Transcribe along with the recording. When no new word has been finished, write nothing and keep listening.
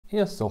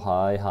Yes, so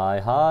hi,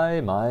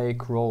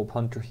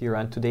 Microbehunter here,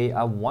 and today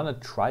I want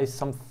to try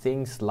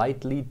something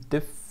slightly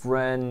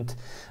different.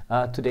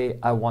 Today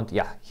I want,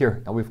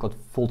 here, now we've got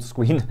full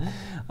screen.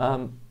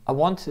 I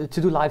want to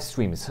do live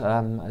streams.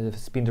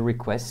 It's been the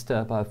request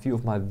by a few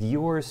of my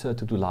viewers to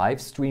do live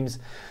streams.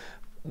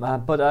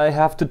 But I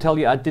have to tell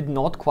you, I did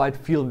not quite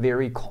feel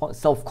very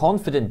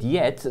self-confident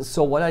yet.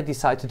 So what I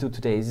decided to do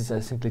today is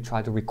simply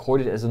try to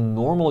record it as a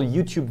normal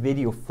YouTube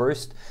video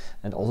first,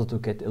 and also to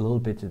get a little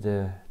bit of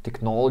the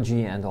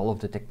technology and all of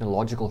the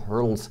technological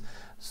hurdles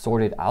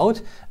sorted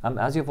out.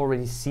 As you've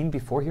already seen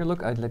before here,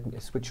 look, let me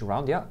switch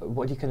around. Yeah,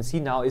 what you can see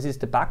now is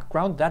the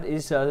background. That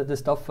is the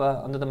stuff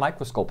under the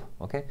microscope.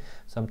 Okay,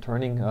 so I'm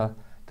turning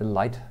the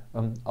light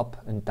up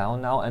and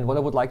down now, and what I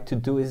would like to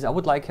do is I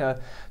would like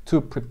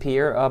to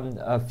prepare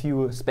a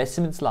few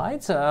specimen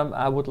slides.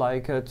 I would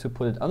like to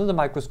put it under the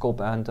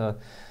microscope, and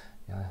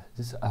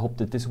I hope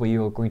that this way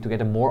you're going to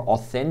get a more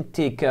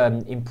authentic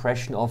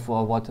impression of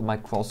what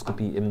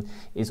microscopy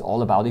is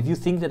all about. If you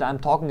think that I'm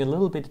talking a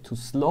little bit too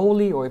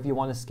slowly, or if you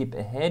want to skip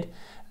ahead,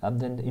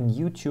 then in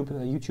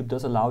YouTube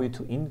does allow you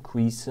to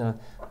increase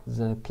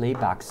the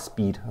playback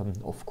speed,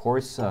 of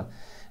course.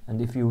 And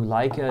if you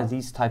like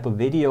these type of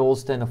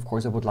videos, then of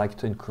course I would like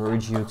to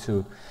encourage you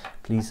to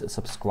please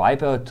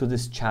subscribe to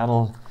this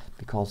channel,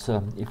 because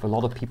if a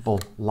lot of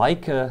people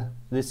like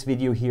this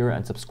video here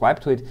and subscribe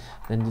to it,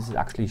 then this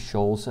actually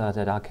shows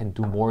that I can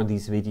do more of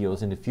these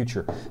videos in the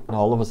future. Now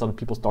all of a sudden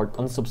people start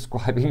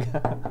unsubscribing,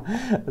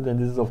 then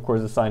this is of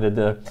course a sign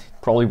that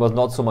probably was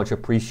not so much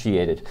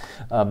appreciated.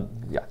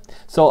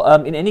 So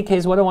in any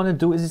case, what I want to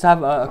do is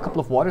have a couple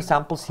of water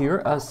samples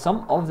here.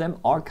 Some of them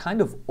are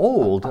kind of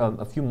old,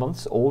 a few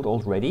months old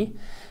already.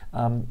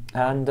 Let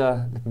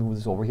me move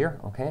this over here,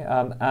 okay?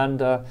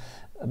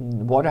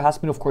 Water has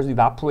been, of course,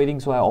 evaporating,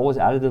 so I always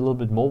added a little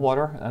bit more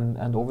water,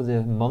 and over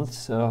the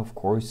months, of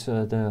course,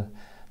 the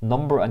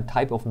number and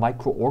type of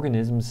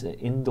microorganisms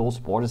in those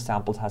water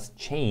samples has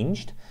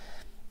changed,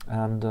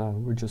 and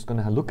we're just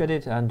going to look at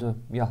it, and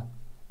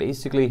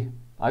basically,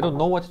 I don't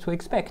know what to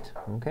expect,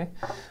 okay?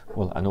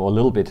 Well, I know a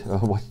little bit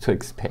what to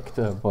expect,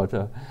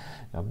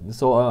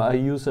 so I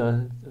use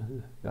a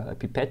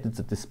pipette. It's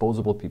a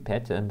disposable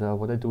pipette, and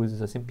what I do is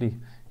I simply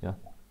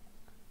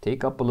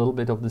take up a little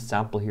bit of the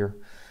sample here.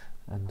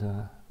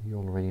 And you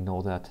already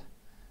know that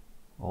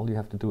all you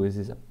have to do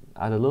is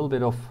add a little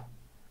bit of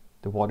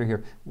the water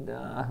here.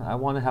 I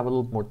want to have a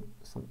little more,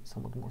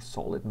 somewhat more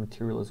solid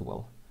material as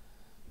well.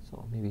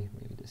 So maybe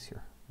this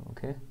here,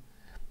 okay?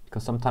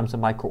 Because sometimes the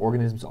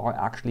microorganisms are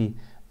actually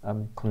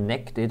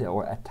connected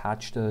or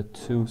attached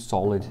to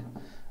solid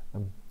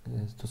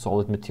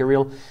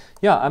material.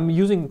 Yeah, I'm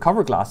using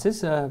cover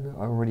glasses. I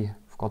already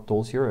got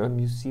those here.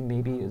 You see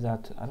maybe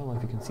that, I don't know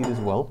if you can see this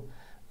well.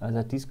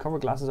 That these cover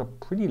glasses are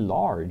pretty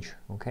large,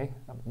 okay?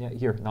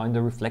 Here, now in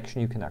the reflection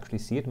you can actually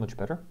see it much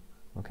better,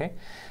 okay?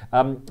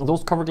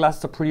 Those cover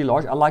glasses are pretty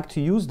large. I like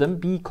to use them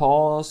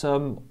because,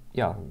 I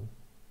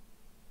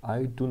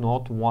do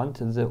not want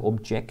the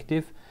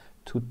objective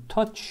to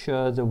touch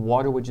the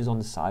water which is on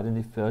the side, and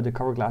if the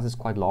cover glass is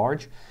quite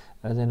large,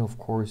 then of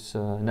course,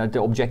 now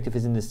the objective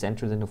is in the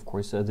center, then of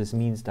course this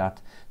means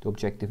that the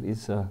objective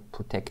is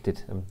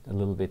protected a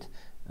little bit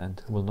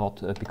and will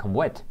not become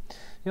wet.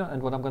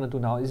 And what I'm going to do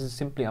now is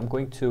simply I'm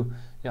going to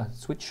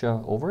switch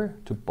over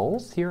to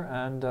both here,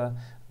 and I'm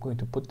going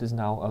to put this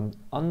now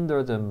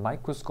under the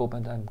microscope,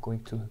 and I'm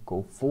going to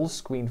go full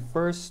screen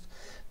first.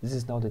 This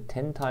is now the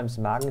 10 times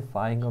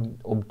magnifying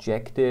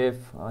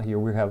objective. Here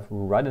we have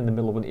right in the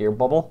middle of an air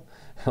bubble.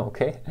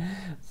 Okay,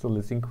 so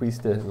let's increase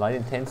the light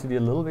intensity a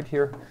little bit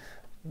here.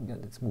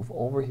 Let's move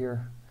over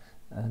here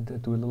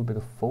and do a little bit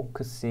of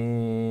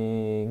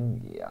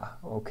focusing.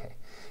 Okay.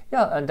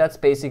 And that's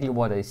basically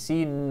what I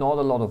see. Not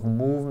a lot of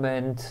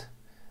movement,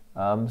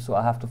 so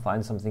I have to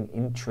find something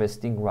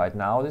interesting right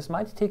now. This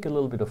might take a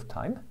little bit of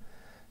time.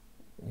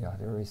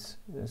 There's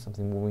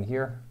something moving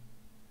here.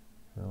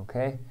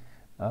 Okay,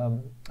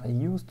 I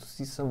used to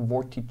see some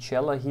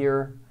Vorticella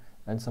here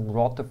and some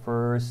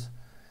Rotifers.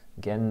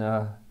 Again,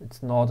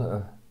 it's not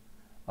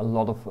a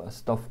lot of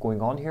stuff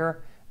going on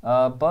here,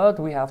 but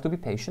we have to be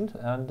patient,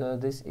 and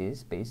this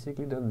is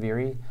basically the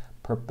very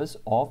purpose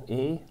of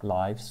a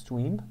live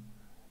stream.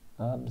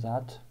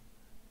 That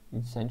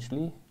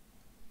essentially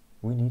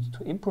we need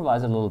to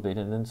improvise a little bit,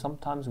 and then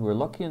sometimes we're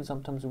lucky and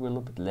sometimes we're a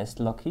little bit less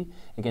lucky.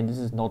 Again, this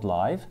is not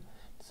live,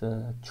 it's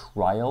a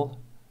trial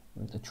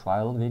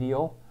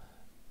video,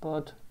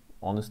 but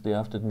honestly I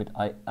have to admit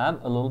I am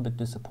a little bit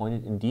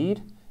disappointed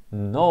indeed.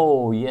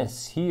 No,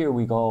 yes, here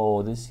we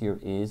go. This here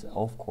is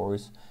of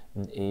course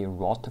a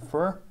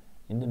Rotifer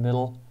in the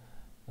middle.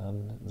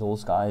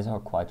 Those guys are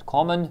quite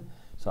common,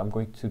 so I'm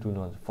going to do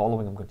the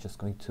following. I'm just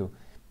going to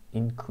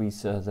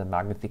increase the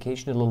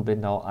magnification a little bit.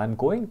 Now I'm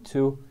going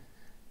to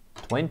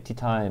 20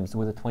 times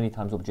with a 20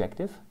 times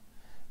objective.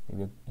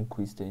 Maybe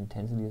increase the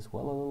intensity as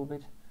well a little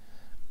bit.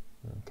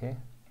 Okay,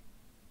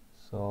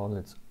 so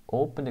let's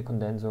open the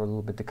condenser a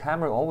little bit. The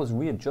camera always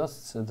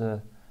readjusts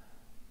the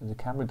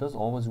camera does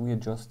always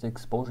readjust the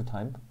exposure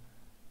time.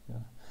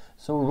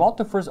 So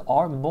rotifers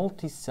are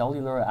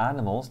multicellular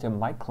animals. They're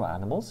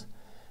microanimals,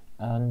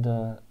 and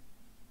there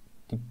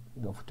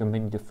are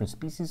many different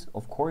species,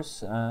 of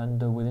course, and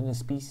within a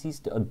species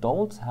the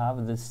adults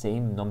have the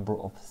same number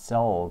of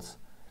cells.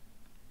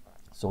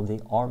 So they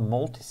are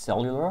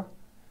multicellular,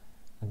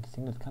 and the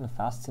thing that kind of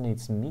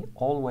fascinates me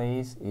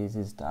always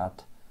is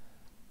that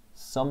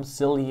some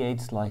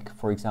ciliates, like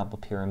for example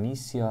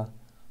Paramecia,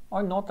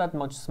 are not that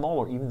much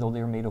smaller, even though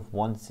they're made of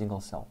one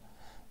single cell.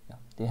 Yeah.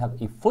 They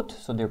have a foot,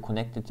 so they're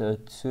connected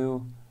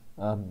to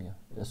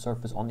a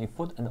surface on a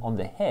foot, and on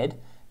the head,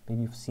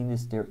 maybe you've seen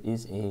this, there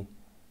is a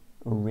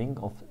ring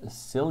of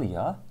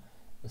cilia.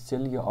 The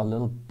cilia are a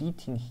little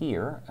beating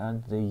here,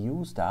 and they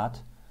use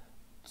that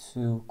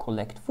to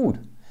collect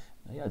food.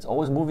 Yeah, it's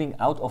always moving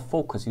out of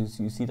focus.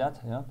 You see that?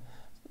 Yeah,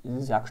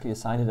 this is actually a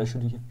sign that I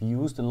should have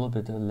used a little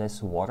bit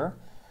less water,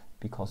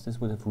 because this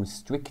would have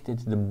restricted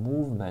the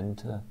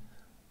movement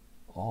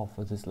of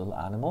this little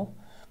animal.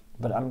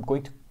 But I'm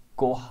going to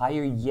go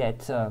higher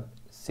yet,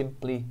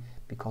 simply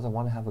because I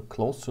want to have a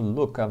closer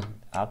look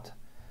at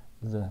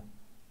the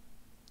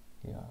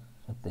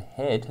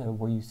head,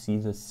 where you see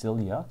the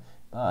cilia.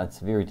 It's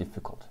very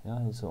difficult.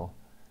 Yeah, so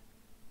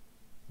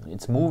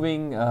it's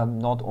moving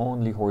not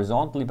only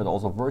horizontally but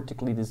also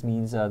vertically. This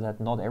means that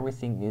not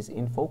everything is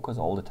in focus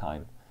all the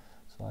time.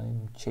 So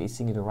I'm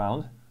chasing it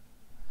around.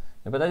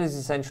 Yeah, but that is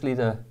essentially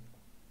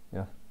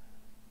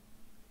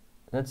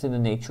that's in the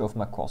nature of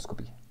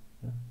microscopy.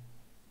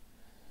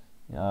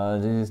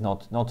 This is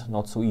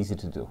not so easy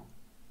to do.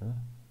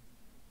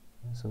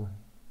 So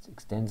it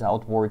extends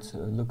outwards,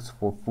 looks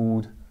for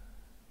food,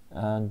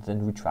 and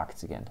then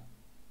retracts again.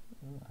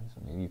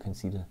 So maybe you can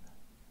see the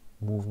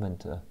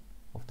movement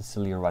of the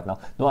cilia right now.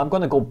 No, I'm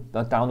going to go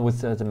down with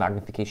the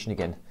magnification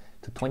again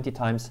to 20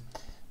 times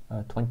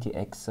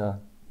 20x,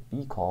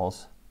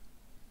 because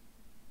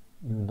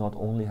you not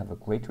only have a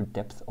greater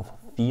depth of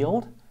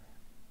field,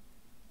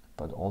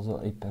 but also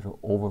a better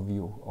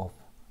overview of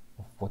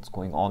what's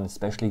going on,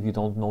 especially if you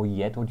don't know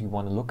yet what you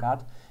want to look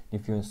at.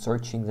 If you're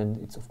searching, then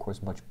it's of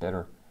course much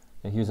better.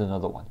 And here's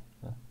another one.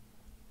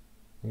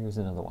 Here's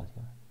another one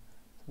here.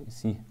 So you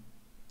see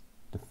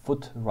the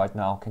foot right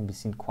now can be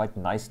seen quite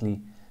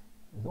nicely.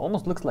 It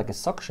almost looks like a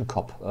suction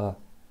cup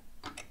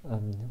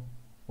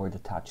where it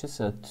attaches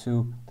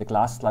to the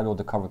glass slide or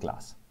the cover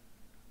glass.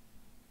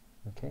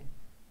 Okay.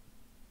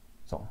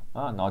 So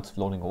now it's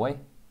floating away.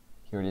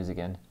 Here it is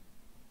again.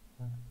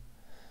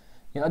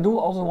 Yeah, I do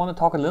also want to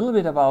talk a little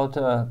bit about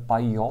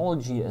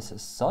biology as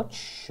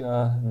such,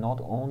 not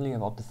only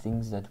about the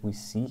things that we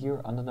see here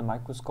under the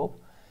microscope.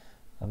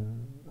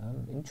 I'm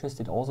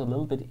interested also a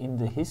little bit in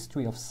the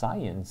history of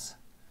science.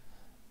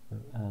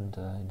 And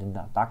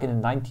back in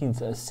the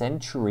 19th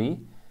century,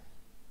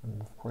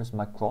 of course,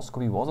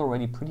 microscopy was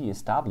already pretty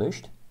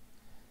established.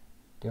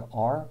 There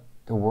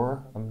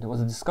was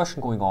a discussion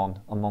going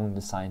on among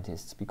the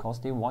scientists, because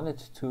they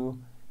wanted to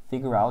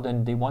figure out,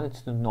 and they wanted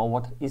to know,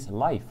 what is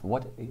life?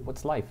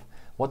 What's life?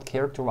 What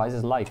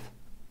characterizes life?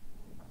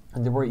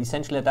 And there were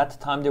essentially, at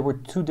that time, there were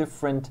two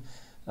different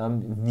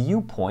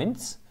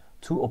viewpoints,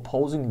 two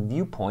opposing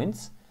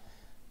viewpoints,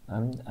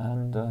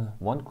 and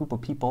one group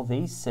of people,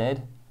 they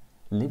said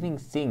living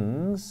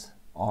things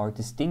are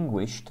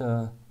distinguished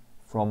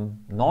from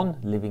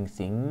non-living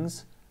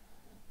things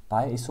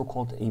by a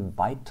so-called a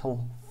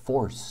vital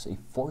force, a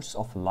force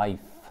of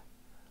life.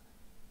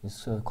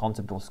 This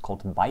concept was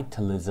called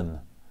vitalism.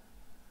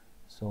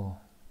 So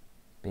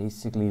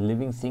basically,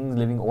 living things,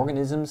 living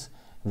organisms,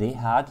 they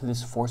had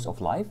this force of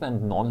life,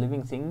 and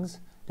non-living things,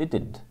 they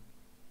didn't.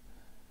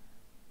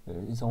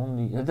 This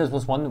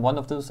was one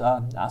of those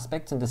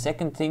aspects. And the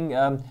second thing,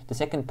 the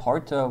second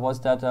part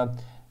was the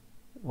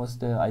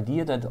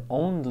idea that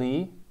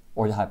only,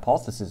 or the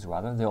hypothesis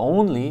rather, the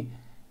only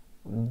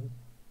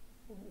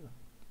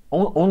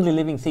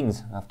living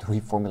things, I have to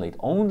reformulate,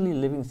 only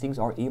living things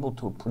are able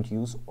to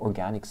produce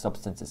organic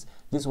substances.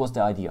 This was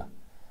the idea.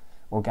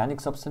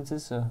 Organic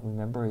substances,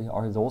 remember,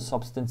 are those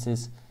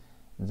substances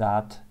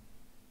that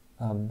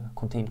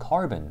contain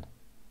carbon.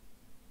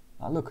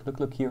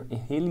 Look here, a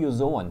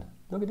heliozoan.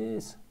 Look at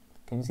this.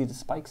 Can you see the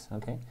spikes?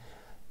 Okay,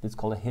 it's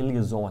called a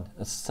heliozoan,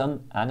 a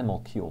sun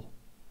animalcule.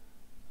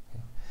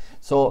 Okay.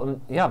 So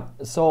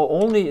so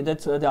only that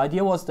the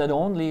idea was that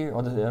only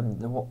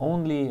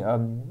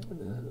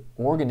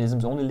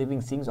organisms, only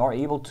living things are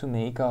able to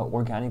make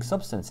organic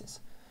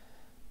substances.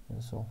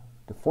 And so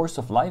the force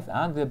of life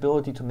and the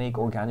ability to make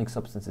organic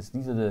substances,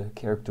 these are the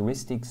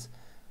characteristics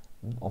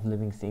of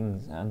living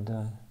things. And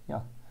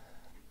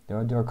there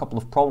are a couple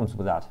of problems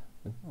with that.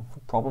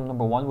 Problem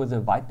number one with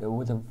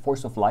the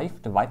force of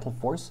life, the vital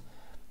force.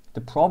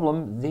 The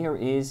problem there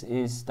is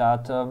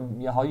that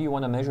how do you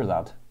want to measure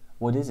that?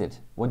 What is it?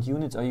 What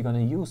units are you going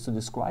to use to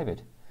describe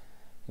it?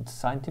 It's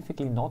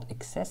scientifically not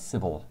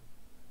accessible,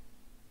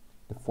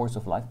 the force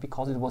of life,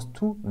 because it was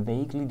too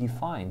vaguely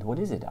defined. What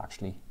is it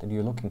actually that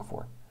you're looking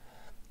for?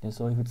 And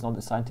so if it's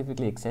not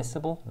scientifically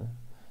accessible,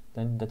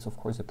 then that's of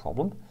course a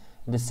problem.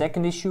 And the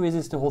second issue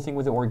is the whole thing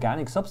with the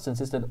organic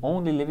substances, that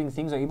only living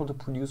things are able to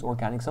produce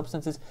organic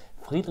substances.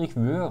 Friedrich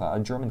Wöhrer, a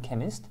German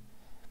chemist,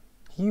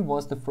 he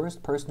was the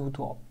first person who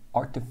to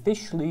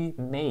artificially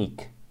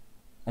make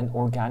an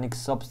organic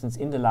substance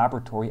in the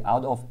laboratory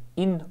out of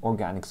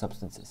inorganic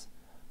substances.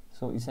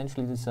 So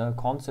essentially this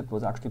concept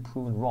was actually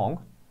proven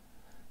wrong.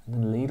 And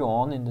then later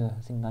on in the,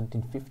 I think,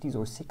 1950s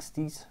or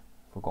 60s,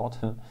 forgot,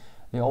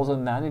 they also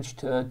managed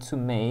to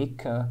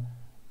make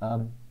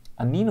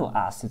amino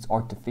acids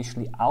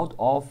artificially out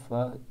of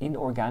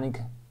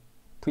inorganic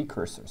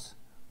precursors,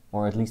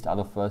 or at least out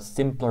of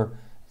simpler,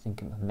 I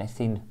think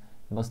methane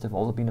must have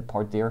also been a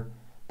part there.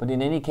 But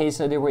in any case,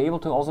 they were able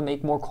to also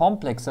make more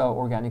complex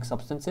organic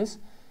substances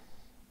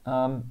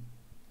out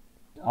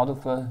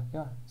of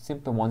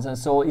simpler ones. And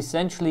so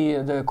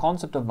essentially the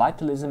concept of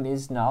vitalism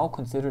is now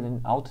considered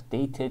an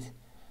outdated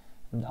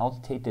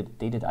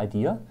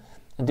idea.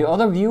 And the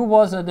other view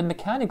was the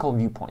mechanical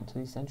viewpoint,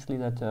 essentially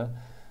that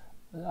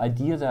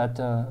idea that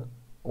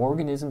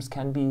organisms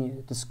can be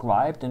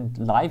described and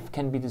life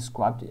can be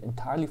described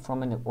entirely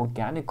from an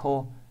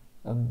organical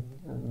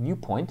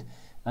viewpoint.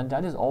 And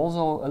that is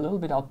also a little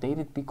bit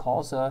outdated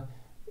because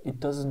it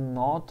does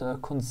not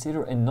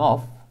consider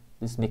enough,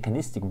 this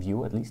mechanistic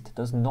view at least,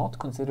 does not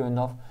consider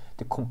enough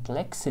the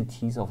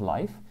complexities of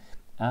life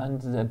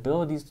and the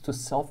abilities to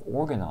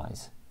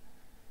self-organize.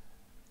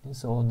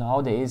 So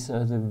nowadays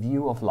the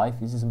view of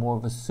life is more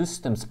of a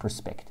systems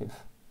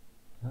perspective.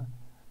 Yeah?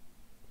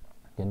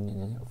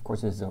 Again, of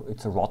course it's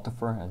a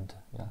Rotifer, and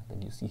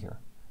then you see here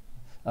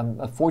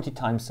a 40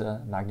 times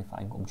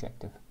magnifying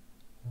objective.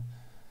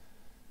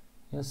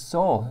 Yeah,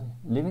 so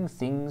living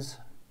things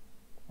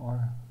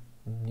are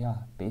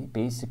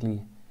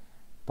basically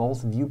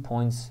both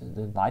viewpoints,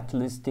 the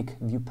vitalistic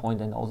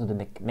viewpoint and also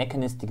the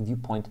mechanistic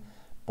viewpoint,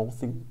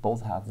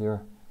 both have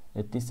their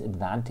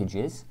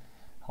disadvantages.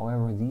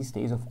 However, these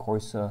days, of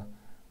course,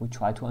 we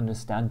try to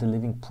understand the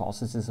living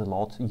processes a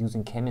lot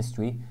using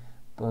chemistry,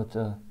 but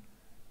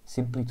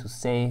simply to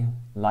say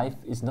life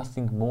is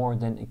nothing more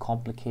than a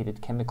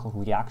complicated chemical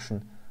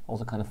reaction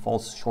also kind of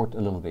falls short a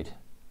little bit.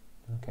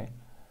 Okay.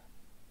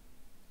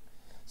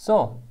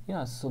 So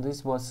so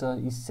this was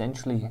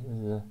essentially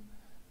the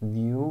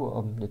view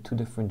of the two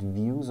different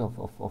views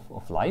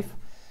of life,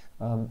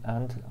 and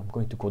I'm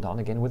going to go down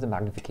again with the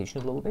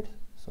magnification a little bit.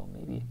 So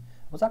maybe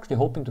I was actually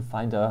hoping to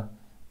find a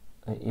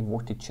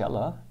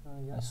vorticella.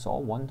 I saw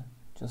one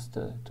just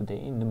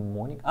today in the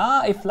morning.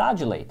 A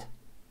flagellate.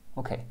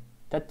 Okay,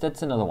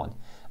 that's another one.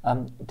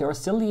 There are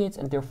ciliates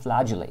and there are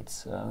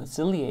flagellates.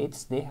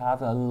 Ciliates, they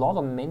have a lot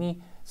of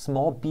many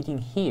small beating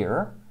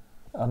hair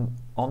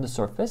on the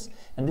surface,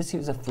 and this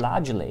here is a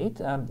flagellate.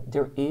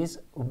 There is,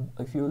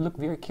 if you look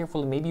very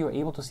carefully, maybe you're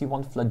able to see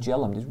one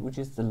flagellum, which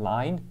is the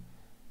line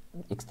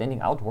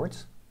extending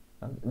outwards,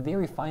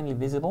 very finely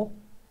visible.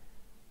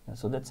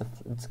 So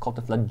it's called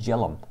the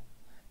flagellum,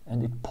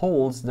 and it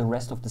pulls the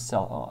rest of the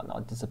cell. Oh, now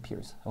it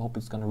disappears. I hope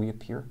it's going to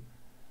reappear.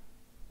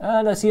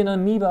 And I see an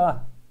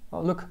amoeba.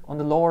 Oh, look on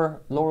the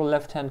lower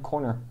left-hand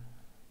corner.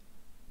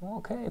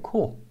 Okay,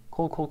 cool.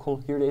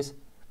 Here it is,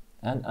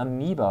 an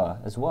amoeba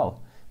as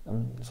well.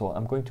 So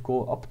I'm going to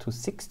go up to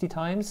 60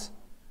 times.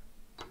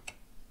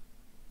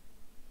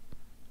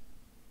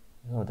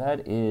 So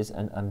that is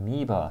an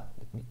amoeba.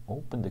 Let me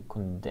open the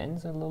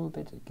condenser a little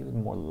bit, give it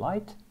more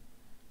light.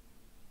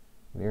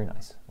 Very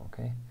nice.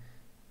 Okay.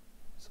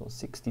 So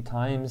 60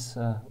 times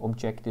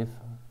objective.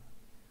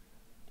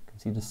 You can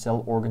see the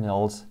cell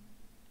organelles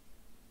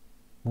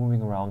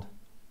moving around.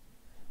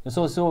 And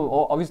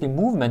so obviously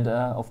movement,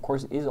 of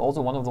course, is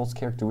also one of those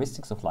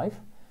characteristics of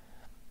life.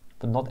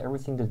 But not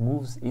everything that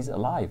moves is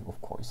alive,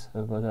 of course.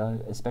 But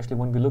especially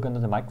when we look under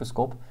the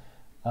microscope,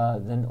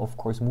 then of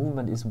course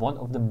movement is one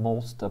of the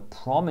most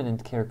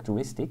prominent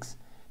characteristics,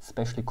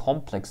 especially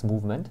complex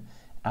movement,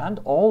 and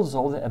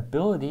also the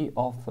ability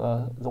of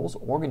those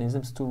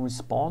organisms to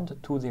respond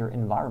to their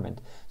environment.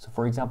 So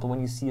for example,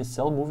 when you see a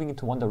cell moving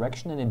into one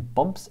direction and it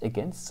bumps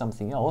against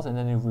something else and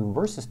then it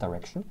reverses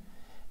direction,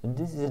 then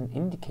this is an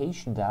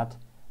indication that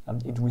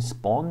it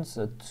responds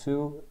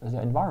to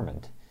the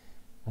environment.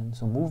 And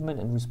so movement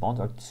and response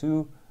are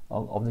two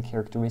of the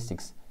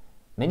characteristics.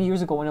 Many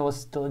years ago when I was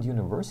still at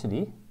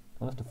university,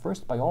 one of the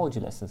first biology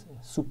lessons,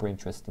 super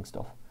interesting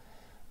stuff,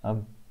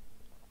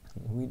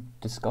 we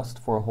discussed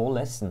for a whole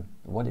lesson,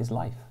 what is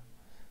life?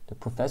 The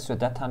professor at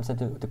that time said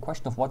the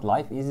question of what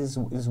life is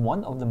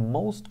one of the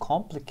most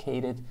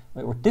complicated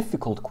or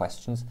difficult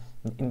questions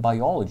in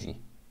biology.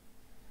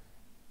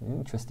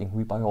 Interesting,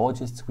 we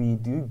biologists, we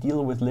do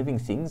deal with living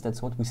things,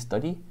 that's what we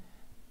study.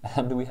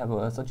 And we have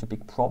such a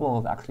big problem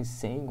of actually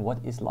saying what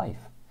is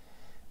life.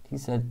 He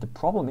said the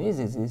problem is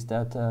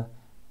that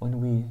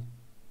when we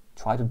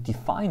try to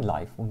define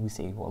life, when we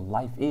say, well,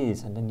 life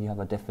is, and then you have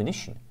a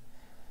definition,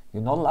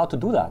 you're not allowed to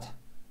do that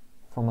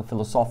from a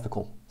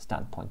philosophical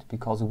standpoint,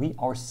 because we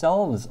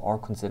ourselves are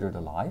considered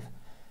alive,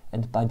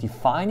 and by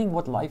defining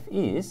what life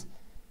is,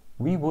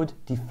 we would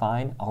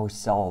define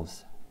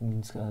ourselves. It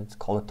means, it's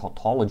called a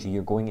tautology.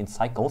 You're going in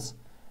cycles.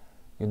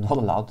 You're not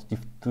allowed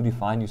to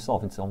define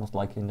yourself. It's almost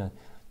like in a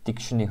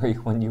dictionary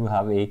when you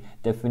have a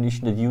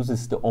definition that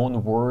uses the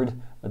own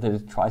word that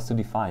it tries to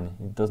define.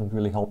 It doesn't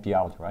really help you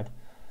out, right?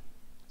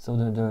 So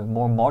the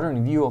more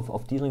modern view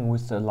of dealing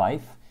with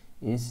life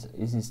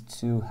is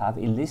to have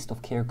a list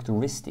of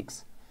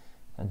characteristics,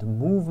 and the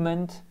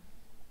movement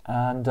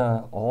and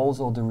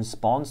also the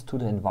response to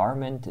the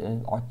environment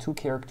are two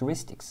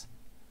characteristics.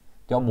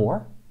 There are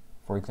more.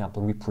 For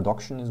example,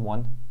 reproduction is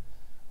one.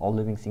 All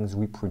living things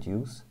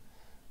reproduce.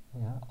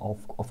 Yeah.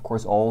 Of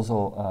course,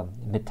 also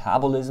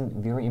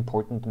metabolism, very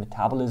important.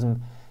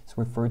 Metabolism is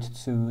referred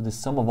to the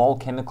sum of all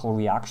chemical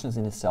reactions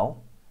in a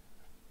cell.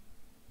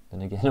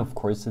 Then again, of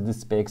course,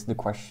 this begs the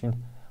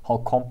question, how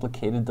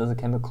complicated does a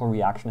chemical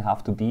reaction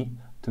have to be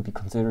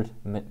considered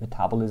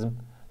metabolism?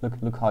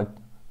 Look how it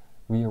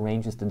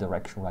rearranges the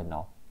direction right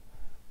now.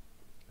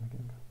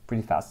 Okay.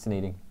 Pretty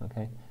fascinating.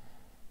 Okay.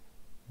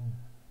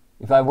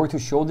 If I were to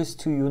show this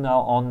to you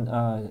now on,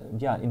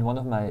 in one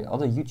of my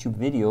other YouTube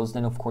videos,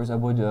 then of course I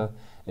would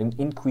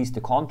increase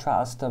the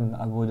contrast.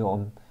 I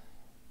would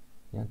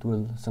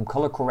do some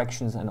color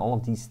corrections and all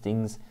of these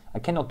things. I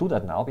cannot do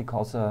that now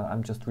because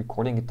I'm just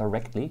recording it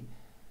directly.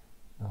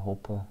 I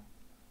hope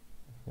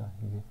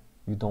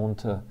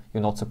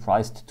you're not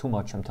surprised too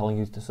much. I'm telling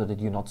you so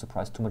that you're not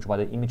surprised too much why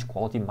the image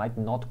quality might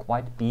not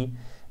quite be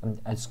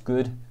as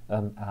good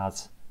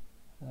as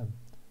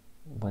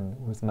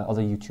with my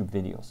other YouTube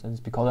videos. And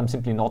it's because I'm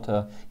simply not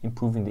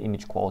improving the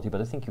image quality, but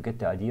I think you get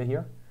the idea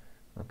here.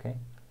 Okay.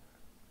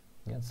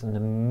 Yeah, it's an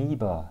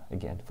amoeba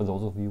again, for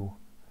those of you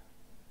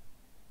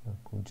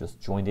who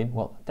just joined in.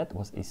 Well, that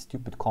was a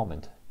stupid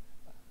comment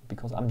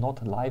because I'm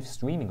not live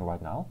streaming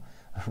right now.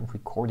 I'm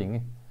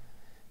recording.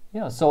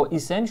 Yeah, so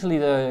essentially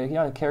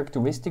the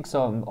characteristics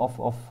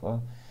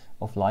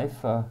of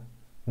life,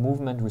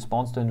 movement,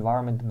 response to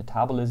environment,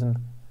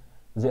 metabolism,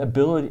 the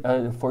ability,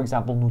 for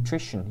example,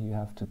 nutrition. They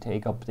have to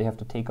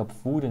take up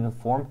food in a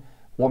form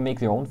or make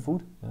their own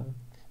food,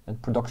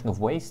 and production of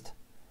waste.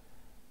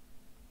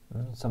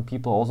 Some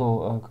people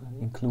also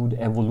include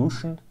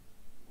evolution,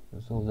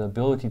 so the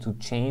ability to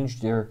change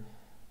their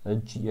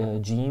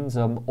genes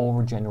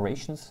over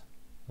generations.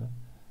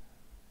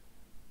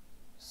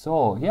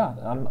 So yeah,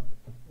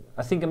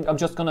 I think I'm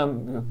just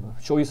gonna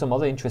show you some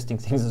other interesting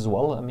things as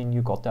well. I mean,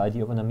 you got the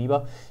idea of an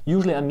amoeba.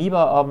 Usually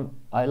amoeba,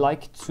 I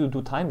like to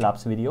do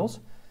time-lapse videos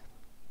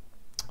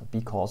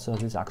because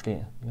this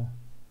actually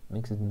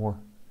makes it more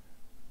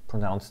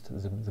pronounced,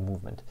 the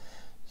movement.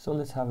 So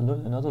let's have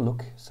another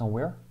look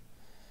somewhere.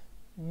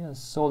 Yeah,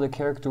 so the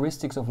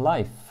characteristics of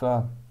life.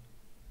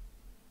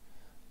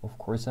 Of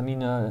course, I mean,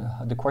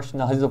 the question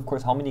now is, of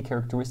course, how many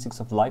characteristics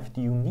of life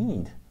do you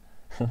need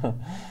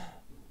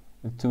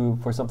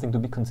for something to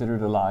be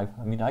considered alive?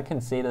 I mean, I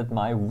can say that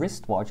my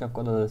wristwatch, I've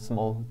got a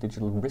small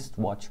digital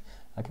wristwatch,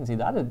 I can say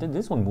that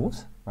this one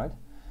moves, right?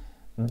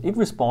 It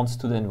responds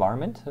to the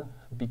environment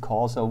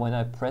because when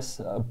I press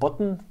a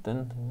button,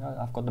 then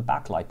I've got the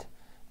backlight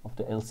of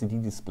the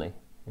LCD display.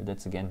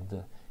 That's again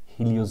the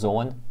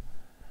Heliozoan.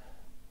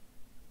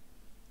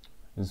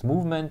 There's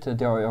movement,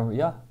 there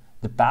are,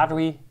 the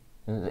battery,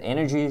 the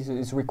energy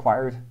is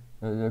required,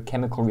 there are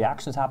chemical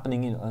reactions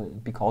happening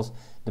because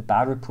the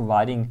battery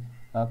providing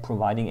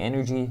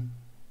energy.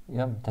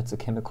 Yeah, that's a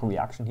chemical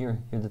reaction here.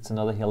 Here, that's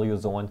another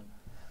Heliozoan.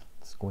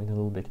 It's going a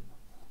little bit.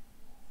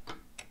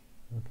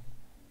 Okay.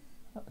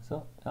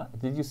 So,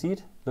 did you see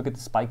it? Look at the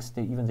spikes.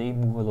 Even they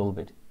move a little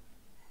bit.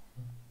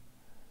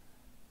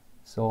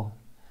 So,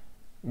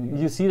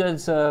 you see that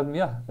it's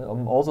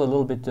also a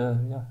little bit.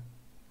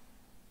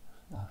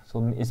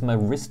 So, is my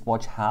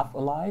wristwatch half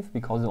alive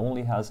because it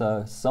only has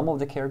some of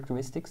the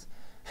characteristics?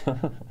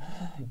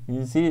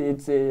 You see,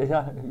 it's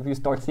if you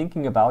start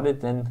thinking about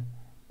it, then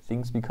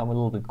things become a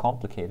little bit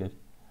complicated.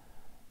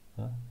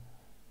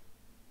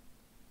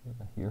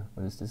 Here,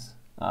 what is this?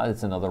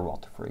 It's another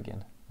Rotifer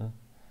again.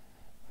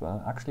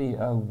 Actually,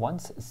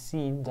 once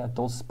seen that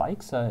those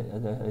spikes,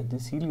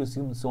 this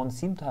Heliozoan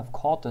seemed to have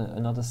caught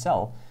another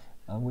cell,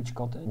 which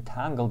got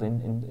entangled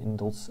in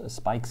those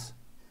spikes.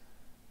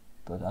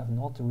 But I've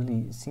not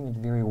really seen it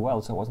very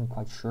well, so I wasn't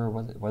quite sure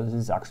whether this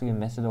is actually a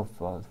method of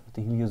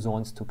the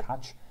Heliozoans to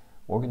catch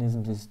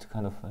organisms, is to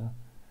kind of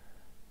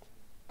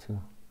to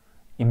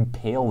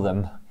impale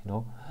them, you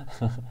know.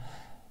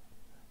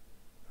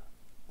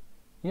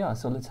 Yeah,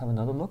 so let's have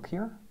another look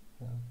here.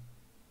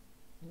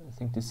 I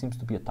think this seems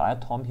to be a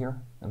diatom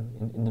here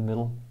in the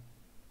middle.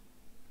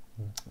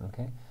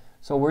 Okay,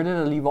 so where did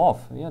I leave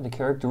off? Yeah, the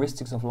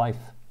characteristics of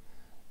life.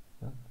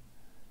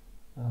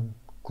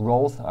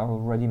 Growth, I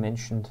already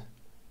mentioned.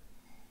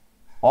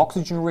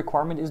 Oxygen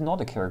requirement is not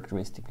a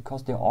characteristic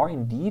because there are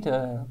indeed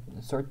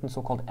certain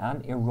so-called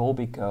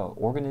anaerobic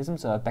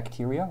organisms,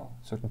 bacteria,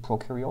 certain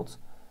prokaryotes.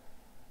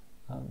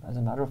 As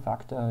a matter of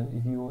fact,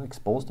 if you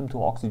expose them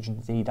to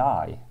oxygen, they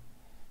die.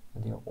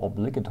 They are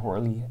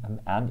obligatorily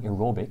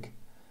anaerobic.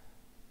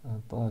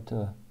 But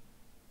the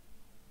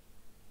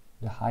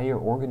higher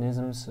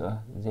organisms,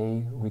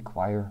 they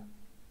require,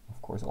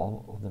 of course,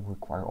 all of them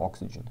require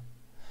oxygen.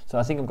 So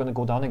I think I'm going to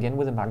go down again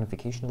with the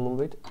magnification a little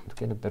bit to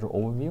get a better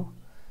overview.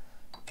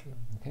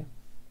 Okay.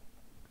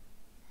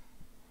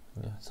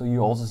 Yeah. So you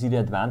also see the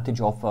advantage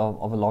of a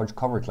large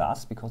cover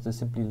glass because there's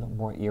simply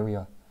more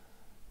area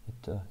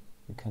that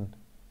you can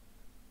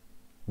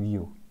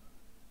view.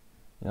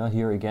 Yeah,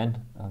 here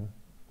again,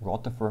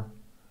 Rotifer.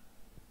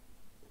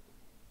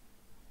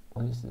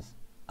 What is this?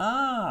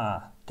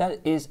 Ah, that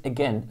is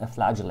again a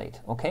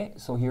flagellate. Okay,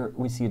 so here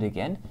we see it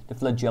again. The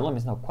flagellum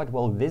is now quite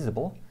well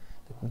visible.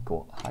 Let me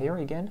go higher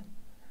again.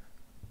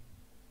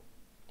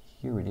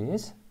 Here it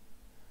is.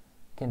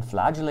 Again,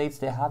 flagellates,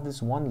 they have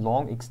this one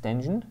long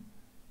extension.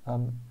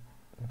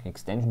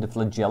 The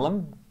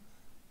flagellum.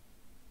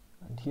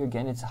 And here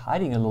again, it's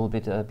hiding a little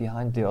bit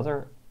behind the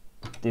other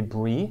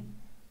debris.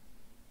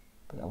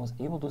 But I was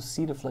able to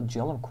see the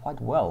flagellum quite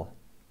well.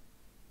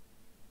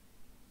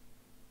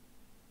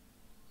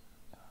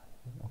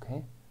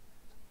 Okay.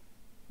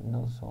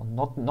 No, so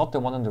not the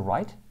one on the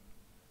right,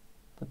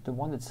 but the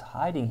one that's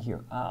hiding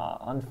here. Ah,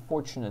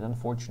 unfortunate.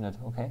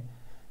 Okay,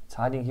 it's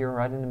hiding here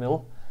right in the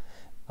middle.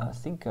 I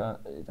think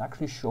it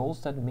actually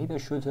shows that maybe I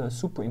should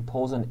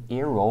superimpose an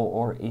arrow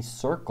or a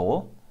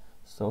circle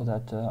so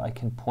that I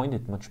can point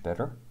it much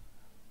better.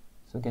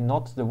 So again,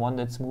 not the one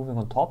that's moving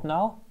on top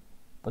now,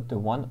 but the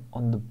one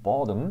on the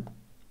bottom.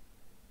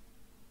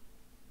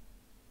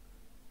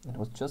 And I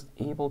was just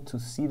able to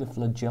see the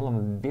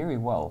flagellum very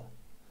well.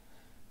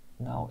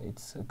 Now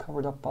it's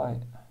covered up by,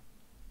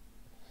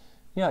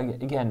 yeah,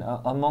 again,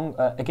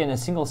 again a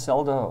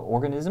single-celled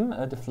organism.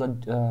 The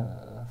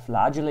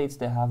flagellates,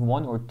 they have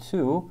one or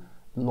two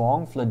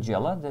long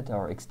flagella that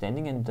are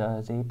extending, and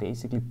they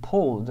basically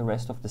pull the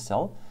rest of the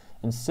cell.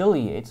 And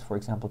ciliates, for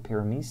example,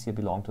 paramecia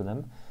belong to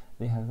them.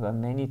 They have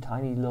many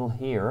tiny little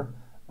hair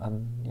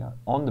yeah,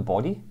 on the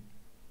body,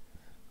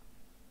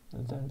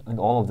 and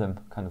all of them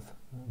kind of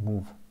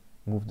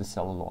move the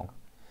cell along.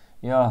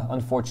 Yeah,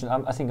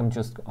 unfortunately, I think I'm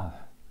just.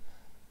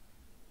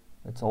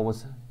 It's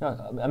always, yeah,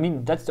 I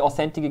mean, that's the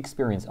authentic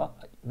experience.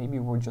 Maybe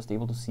we're just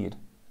able to see it.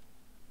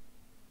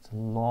 It's a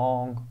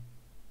long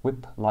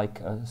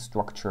whip-like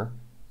structure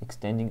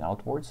extending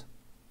outwards.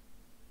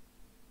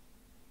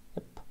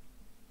 Yep.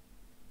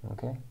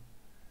 Okay.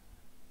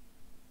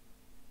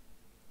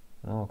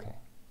 Okay.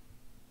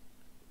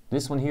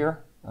 This one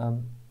here,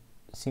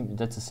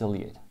 that's a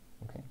ciliate.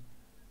 Okay.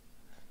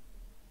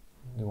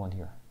 The one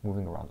here,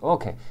 moving around.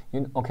 Okay.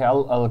 Okay,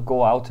 I'll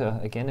go out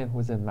again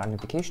with the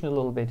magnification a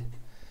little bit.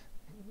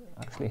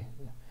 Actually,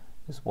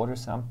 this water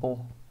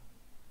sample,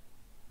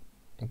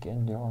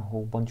 again, there are a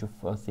whole bunch of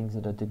things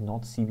that I did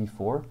not see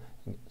before,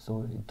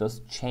 so it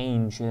does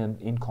change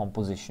in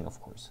composition,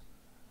 of course.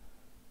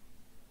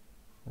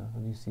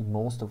 You see,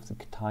 most of the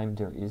time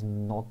there is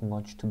not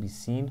much to be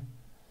seen.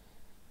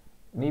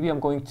 Maybe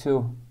I'm going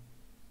to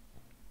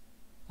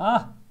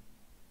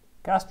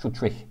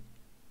Gastrotrich.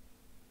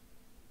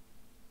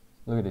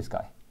 Look at this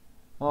guy.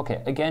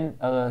 Okay, again,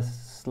 a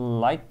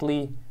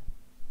slightly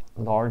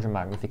larger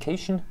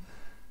magnification.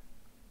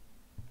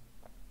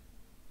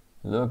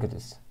 Look at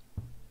this.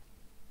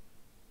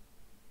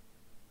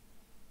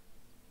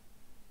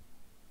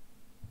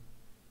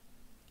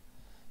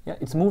 Yeah,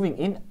 it's moving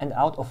in and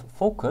out of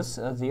focus,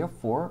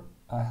 therefore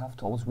I have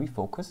to always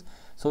refocus.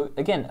 So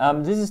again,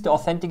 this is the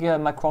authentic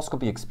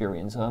microscopy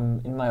experience.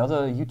 In my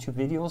other YouTube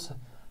videos,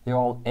 they're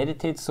all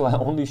edited, so I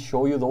only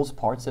show you those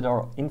parts that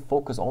are in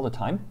focus all the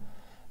time.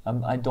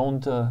 I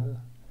don't.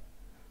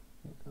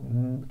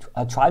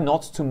 I try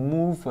not to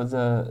move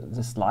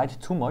the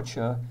slide too much,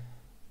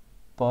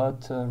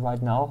 but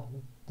right now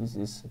this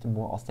is the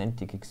more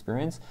authentic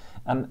experience.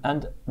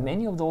 And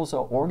many of those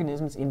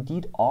organisms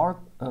indeed are,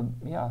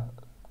 yeah,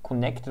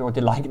 connected, or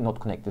they like not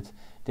connected.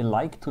 They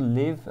like to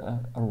live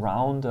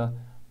around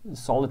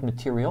solid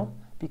material,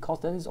 because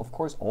that is of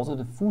course also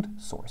the food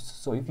source.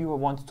 So if you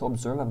want to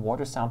observe a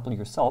water sample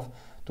yourself,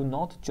 do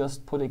not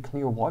just put a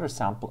clear water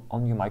sample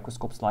on your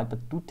microscope slide,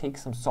 but do take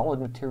some solid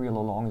material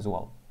along as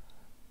well.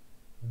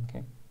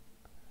 Okay.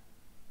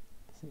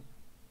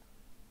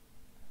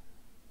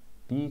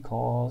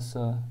 Because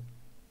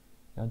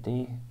yeah,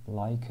 they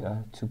like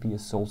to be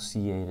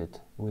associated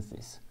with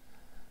this.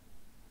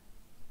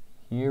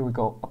 Here we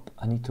go up.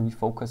 I need to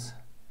refocus.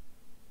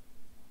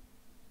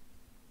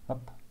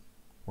 Up.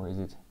 Where is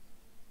it?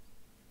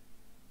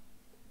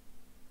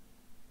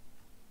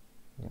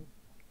 Yep.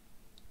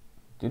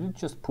 Did it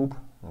just poop?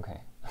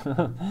 Okay.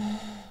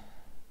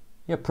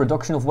 Yeah,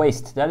 production of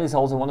waste. That is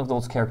also one of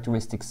those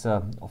characteristics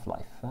of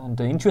life. And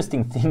the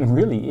interesting thing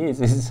really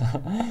is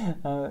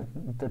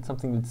that's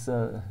something that's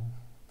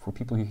for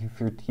people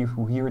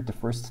who hear it the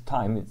first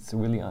time, it's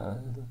really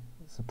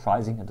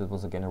surprising. And it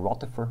was again a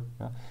Rotifer.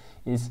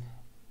 Is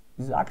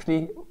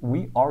actually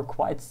we are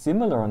quite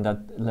similar on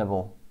that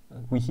level,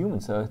 we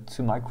humans,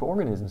 to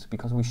microorganisms,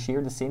 because we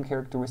share the same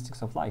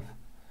characteristics of life.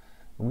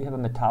 We have a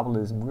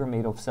metabolism. We're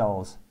made of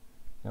cells.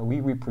 We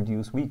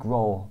reproduce. We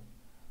grow.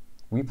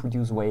 We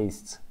produce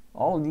wastes.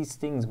 All these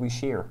things we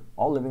share.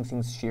 All living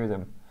things share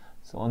them.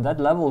 So on that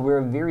level,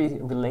 we're very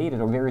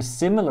related, or very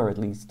similar at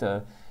least,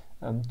 to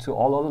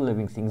all other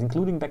living things,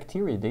 including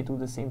bacteria. They do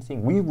the same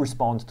thing. We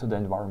respond to the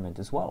environment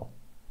as well.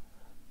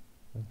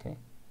 Okay.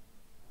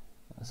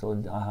 So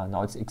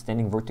now it's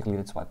extending vertically.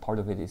 That's why part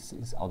of it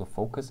is out of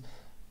focus.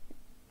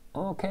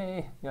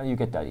 Okay. Yeah, you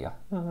get that. Yeah.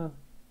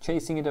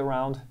 Chasing it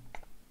around.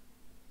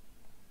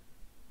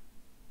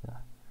 Yeah.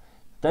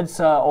 That's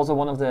also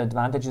one of the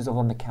advantages of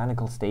a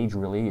mechanical stage,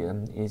 really,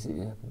 is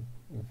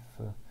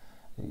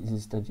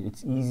that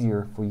it's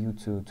easier for you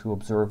to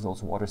observe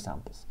those water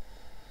samples.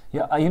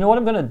 Yeah, you know what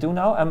I'm going to do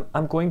now?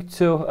 I'm going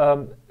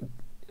to,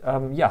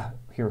 yeah,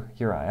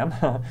 here I am.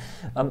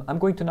 I'm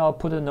going to now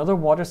put another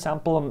water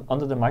sample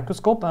under the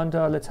microscope, and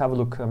let's have a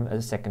look at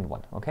the second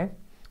one, okay?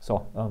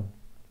 So,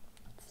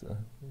 let's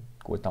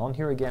go down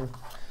here again.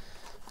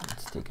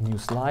 Let's take a new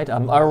slide. I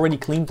already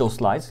cleaned those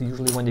slides.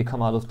 Usually when they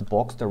come out of the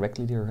box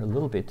directly, they're a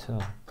little bit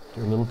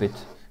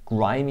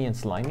grimy and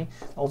slimy.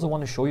 I also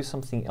want to show you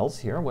something else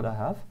here, what I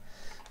have.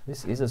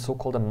 This is a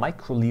so-called a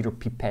microliter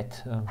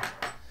pipette,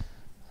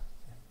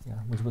 yeah,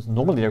 which was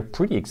normally they're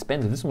pretty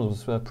expensive. This one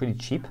was pretty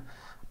cheap.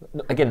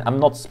 Again, I'm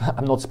not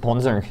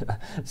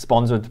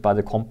sponsored by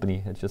the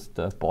company. I just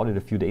bought it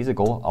a few days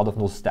ago out of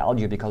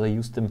nostalgia because I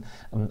used them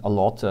a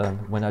lot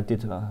when I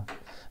did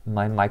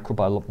my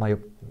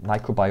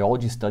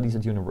microbiology studies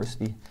at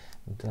university.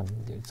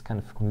 And, it's kind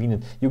of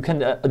convenient. You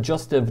can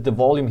adjust the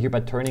volume here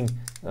by turning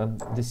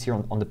this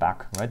here on the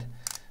back, right?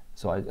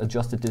 So I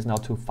adjusted this now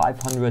to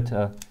 500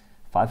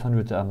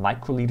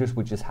 microliters,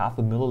 which is half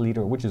a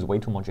milliliter, which is way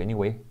too much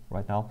anyway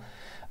right now.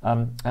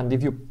 And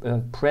if you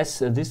press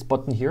this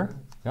button here,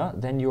 yeah,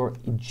 then you're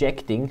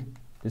ejecting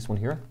this one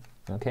here,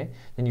 okay?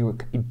 Then you're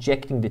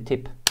ejecting the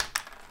tip,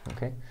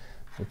 okay?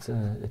 It's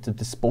a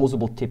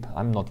disposable tip.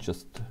 I'm not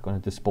just going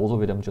to dispose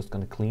of it. I'm just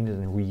going to clean it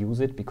and reuse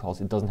it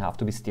because it doesn't have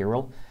to be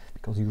sterile,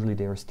 because usually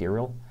they are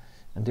sterile.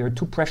 And there are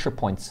two pressure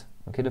points,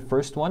 okay? The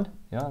first one,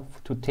 yeah,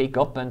 to take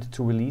up and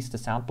to release the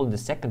sample, and the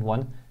second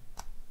one,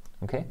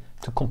 okay,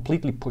 to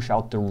completely push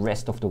out the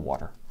rest of the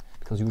water,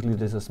 because usually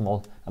there's a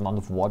small amount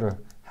of water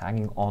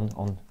hanging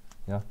on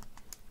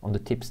the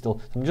tip still.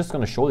 So I'm just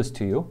going to show this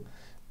to you.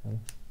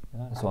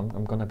 So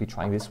I'm going to be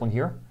trying this one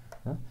here.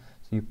 Yeah.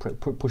 So you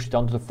push it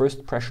down to the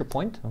first pressure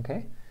point,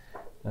 okay,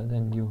 and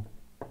then you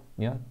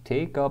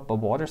take up a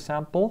water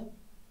sample,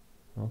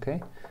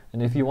 okay,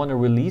 and if you want to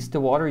release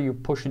the water, you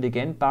push it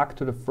again back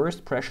to the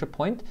first pressure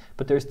point,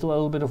 but there's still a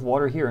little bit of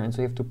water here, and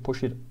so you have to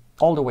push it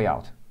all the way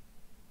out.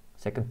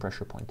 Second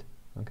pressure point,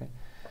 okay.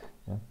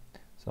 Yeah.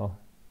 So,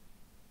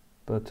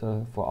 but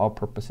for our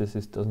purposes,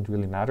 this doesn't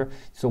really matter.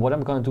 So what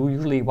I'm going to do,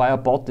 usually why I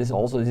bought this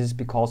also is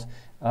because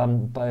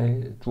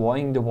by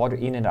drawing the water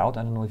in and out,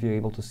 I don't know if you're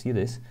able to see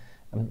this,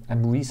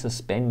 I'm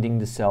resuspending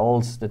the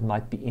cells that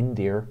might be in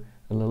there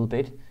a little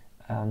bit,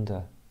 and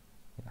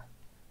yeah.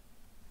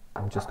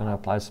 I'm just going to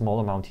apply a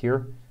small amount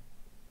here.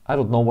 I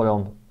don't know what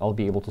I'll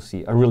be able to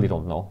see. I really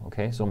don't know,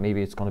 okay? So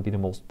maybe it's going to be the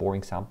most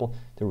boring sample.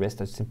 The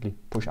rest I simply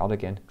push out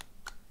again,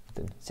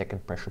 the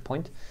second pressure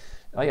point.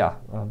 Oh yeah,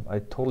 I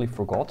totally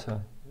forgot.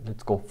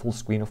 Let's go full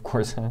screen, of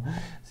course.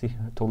 See,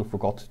 I totally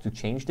forgot to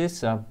change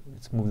this.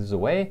 Let's move this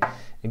away.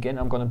 Again,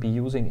 I'm going to be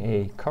using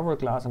a cover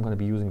glass. I'm going to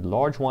be using the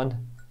large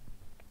one.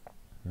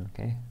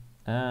 Okay,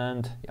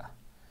 and yeah.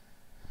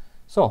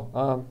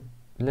 So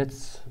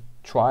let's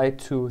try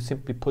to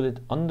simply put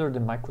it under the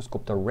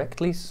microscope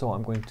directly. So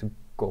I'm going to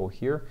go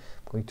here.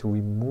 I'm going to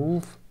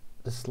remove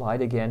the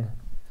slide again.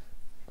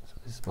 So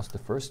this was the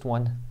first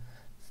one.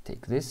 Let's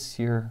take this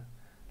here.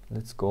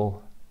 Let's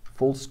go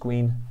full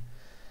screen.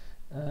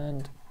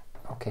 And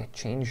okay,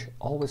 change.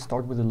 Always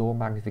start with the lower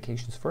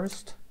magnifications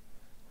first.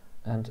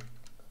 And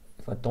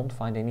if I don't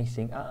find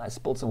anything, I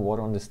spilled some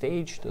water on the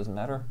stage. Doesn't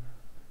matter.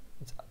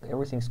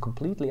 Everything's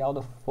completely out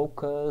of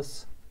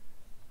focus.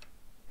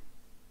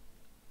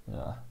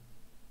 Yeah.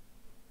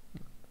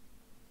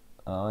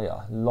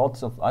 Yeah,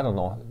 lots of, I don't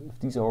know if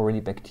these are already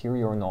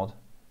bacteria or not,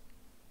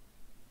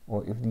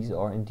 or if these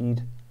are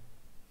indeed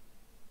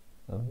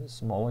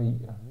smaller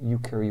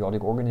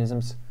eukaryotic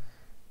organisms.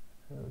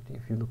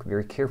 If you look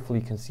very carefully,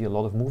 you can see a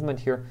lot of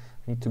movement here.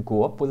 I need to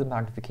go up with the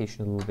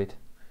magnification a little bit.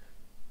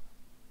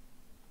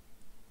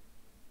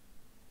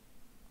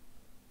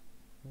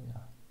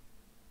 Yeah.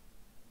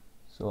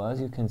 So as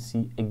you can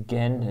see,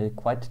 again,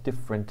 quite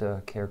different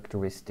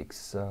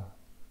characteristics of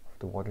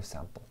the water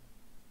sample.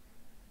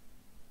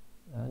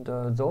 And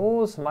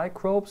those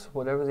microbes,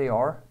 whatever they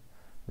are,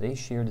 they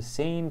share the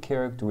same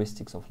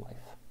characteristics of life.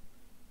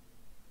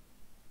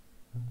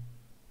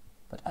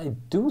 But I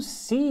do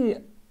see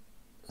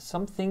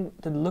something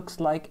that looks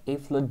like a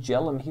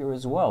flagellum here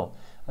as well.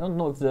 I don't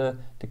know if the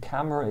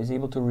camera is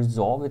able to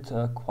resolve it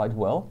quite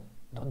well.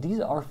 No, these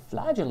are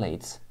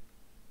flagellates.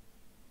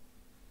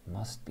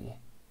 Must be.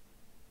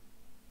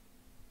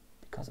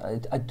 Because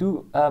I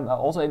do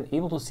also am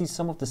able to see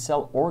some of the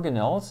cell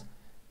organelles.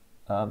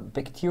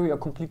 Bacteria are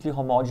completely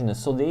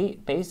homogeneous, so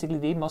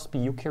they must be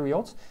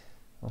eukaryotes.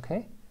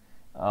 Okay,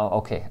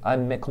 okay, I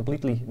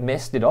completely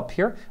messed it up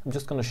here. I'm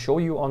just going to show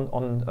you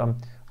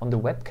on the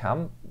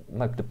webcam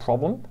like the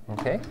problem.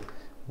 Okay,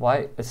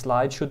 why a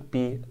slide should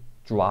be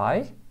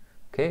dry.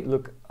 Okay,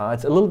 look,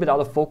 it's a little bit out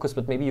of focus,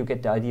 but maybe you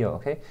get the idea.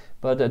 Okay,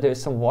 but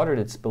there's some water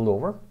that spilled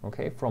over.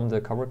 Okay, from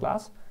the cover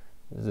glass.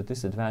 There's a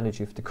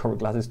disadvantage if the cover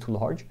glass is too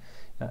large.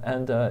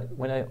 And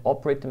when I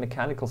operate the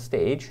mechanical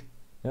stage,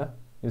 yeah,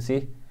 you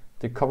see.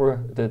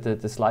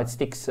 The slide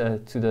sticks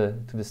to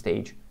the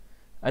stage,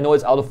 I know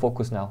it's out of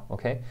focus now,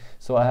 okay?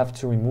 So I have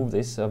to remove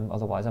this,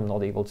 otherwise I'm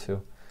not able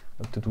to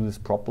do this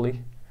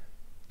properly.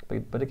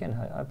 But again,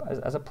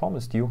 as I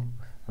promised you,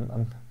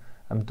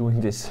 I'm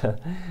doing this.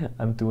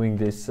 I'm doing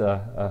this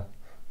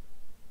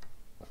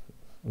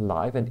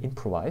live and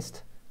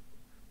improvised.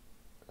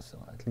 So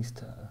at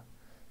least,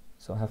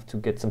 so I have to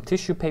get some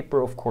tissue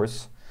paper, of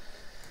course.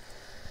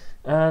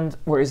 And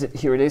where is it?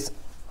 Here it is.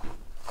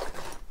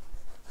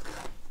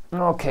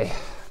 Okay,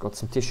 got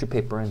some tissue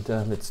paper, and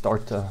let's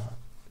start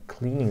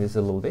cleaning this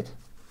a little bit.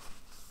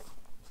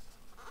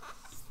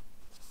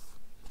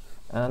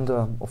 And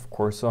of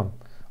course,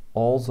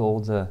 also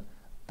the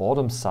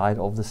bottom side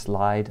of the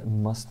slide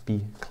must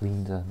be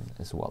cleaned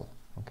as well.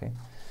 Okay.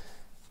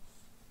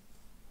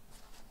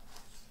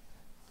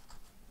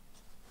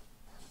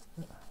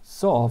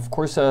 So of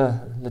course,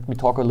 let me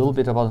talk a little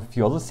bit about a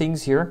few other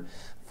things here.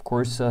 Of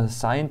course,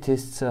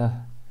 scientists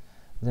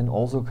then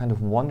also kind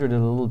of wondered a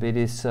little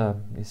bit: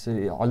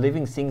 are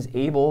living things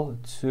able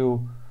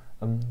to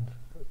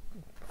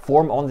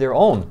form on their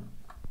own?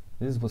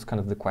 This was kind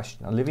of the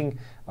question.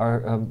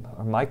 Are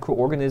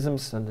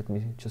microorganisms, and let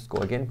me just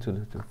go again to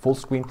the full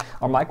screen,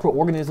 are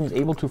microorganisms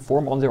able to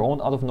form on their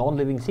own out of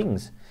non-living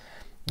things?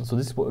 So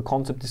this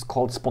concept is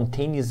called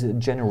spontaneous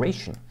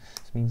generation.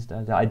 This means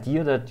that the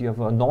idea that you have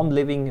a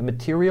non-living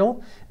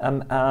material,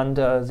 and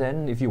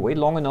then if you wait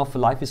long enough,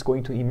 life is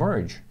going to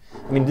emerge.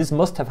 I mean, this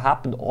must have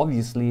happened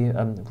obviously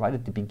right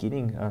at the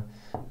beginning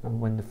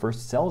when the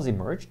first cells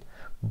emerged.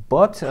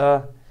 But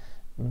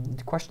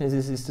the question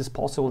is this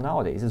possible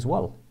nowadays as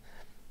well?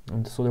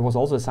 And so there was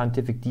also a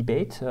scientific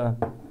debate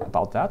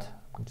about that.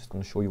 I'm just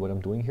going to show you what I'm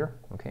doing here,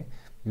 okay?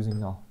 Using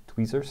now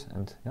tweezers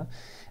and yeah.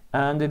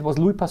 And it was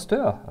Louis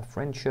Pasteur, a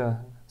French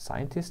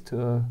scientist,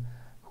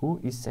 who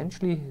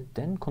essentially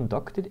then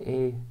conducted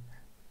a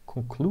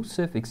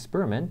conclusive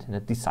experiment and a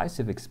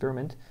decisive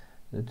experiment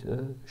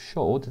that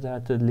showed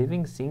that the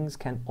living things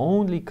can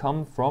only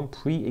come from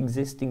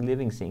pre-existing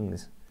living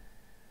things.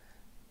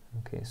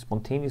 Okay,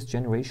 spontaneous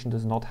generation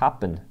does not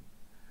happen.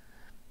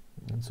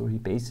 And so he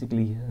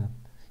basically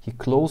he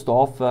closed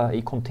off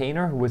a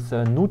container with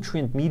a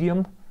nutrient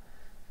medium,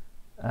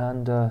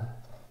 and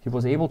he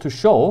was able to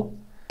show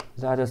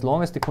that as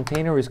long as the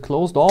container is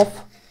closed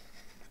off,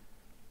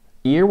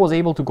 air was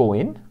able to go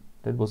in.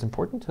 That was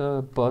important,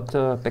 but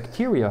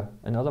bacteria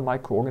and other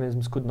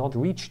microorganisms could not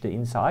reach the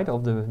inside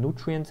of the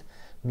nutrient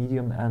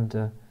medium,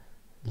 and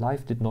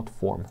life did not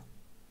form.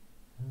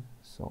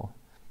 So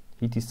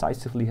he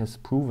decisively has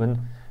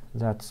proven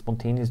that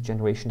spontaneous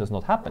generation does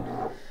not happen.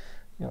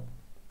 Yeah.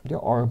 There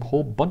are a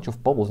whole bunch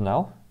of bubbles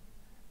now.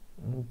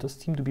 It does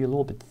seem to be a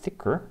little bit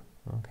thicker.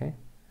 Okay.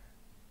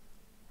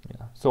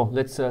 Yeah. So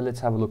let's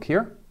have a look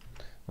here.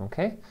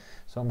 Okay.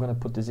 So I'm going to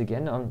put this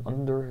again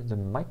under the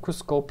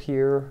microscope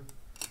here,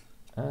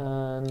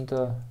 and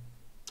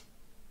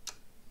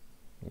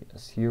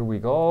yes, here we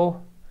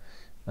go.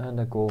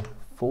 And I go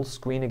full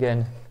screen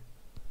again.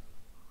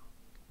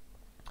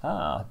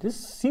 Ah, this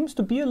seems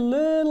to be a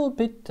little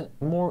bit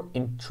more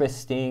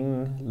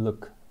interesting.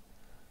 Look.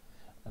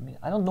 I mean,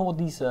 I don't know what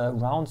these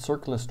round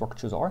circular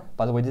structures are.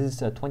 By the way,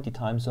 this is 20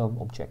 times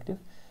objective.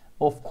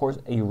 Of course,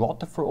 a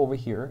rotifer over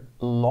here.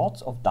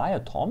 Lots of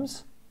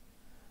diatoms.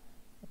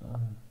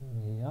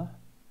 Yeah.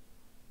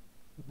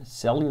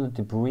 Cellular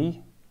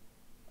debris.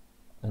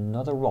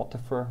 Another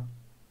rotifer.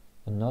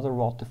 Another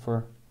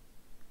rotifer.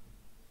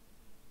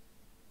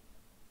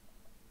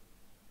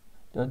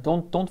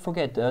 Don't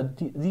forget,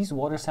 these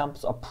water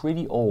samples are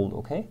pretty old,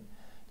 okay?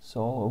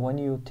 So when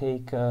you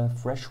take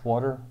fresh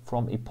water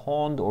from a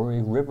pond or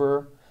a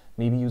river,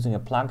 maybe using a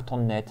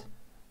plankton net,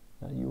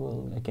 you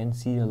will again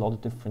see a lot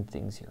of different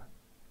things here.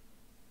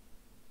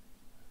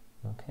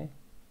 Okay,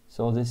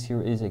 so this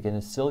here is again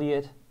a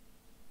ciliate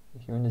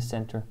here in the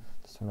center.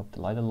 Let's turn up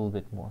the light a little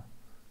bit more.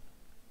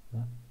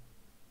 Yeah.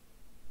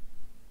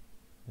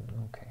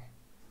 Okay.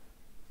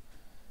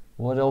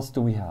 What else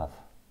do we have?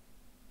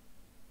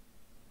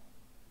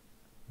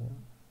 Yeah.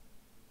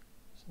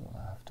 So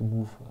I have to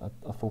move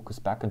a focus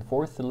back and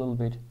forth a little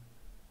bit.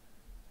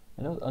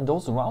 And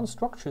those round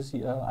structures,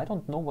 I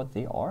don't know what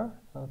they are,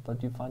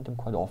 but you find them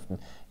quite often.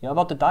 Yeah,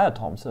 about the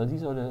diatoms,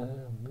 these are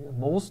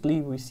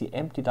mostly we see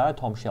empty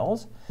diatom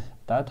shells.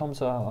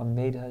 Diatoms are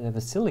made, they have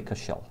a silica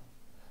shell.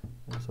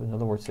 So in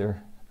other words,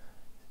 they're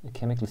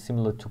chemically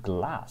similar to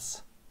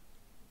glass.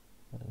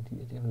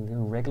 They have a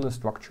very regular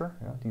structure.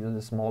 Yeah? These are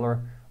the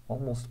smaller,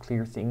 almost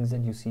clear things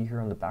that you see here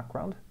on the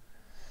background.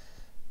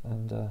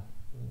 And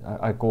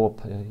I go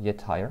up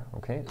yet higher.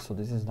 Okay, so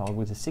this is now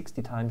with the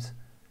 60 times.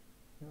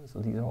 So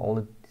these are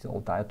all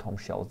diatom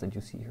shells that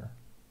you see here.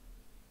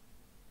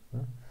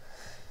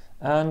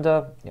 And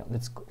yeah,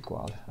 let's go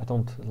out. I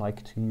don't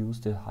like to use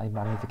the high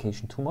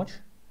magnification too much.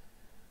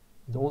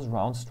 Those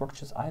round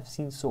structures I've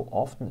seen so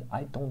often,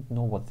 I don't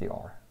know what they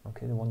are.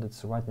 Okay, the one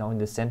that's right now in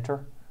the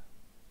center.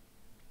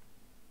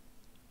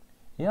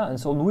 Yeah, and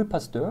so Louis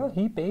Pasteur,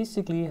 he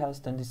basically has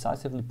then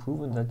decisively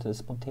proven that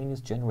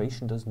spontaneous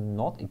generation does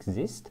not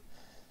exist.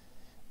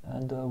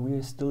 And we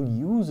are still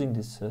using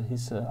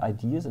his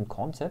ideas and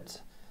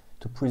concepts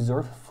to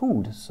preserve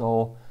food.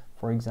 So,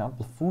 for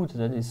example, food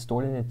that is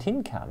stored in a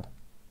tin can.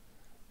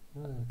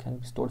 It can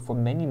be stored for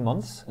many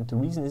months, and the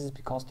reason is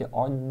because there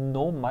are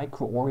no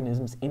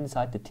microorganisms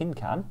inside the tin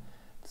can.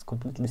 It's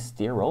completely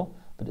sterile,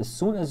 but as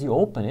soon as you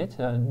open it,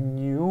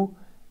 new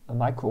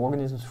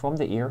microorganisms from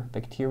the air,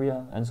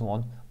 bacteria and so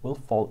on, will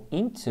fall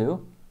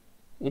into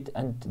it,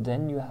 and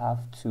then you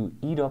have to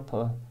eat up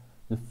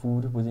the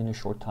food within a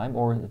short time,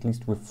 or at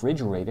least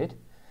refrigerate it.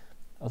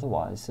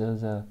 Otherwise,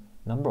 the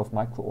number of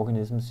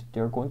microorganisms,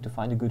 they're going to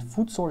find a good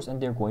food source and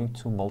they're going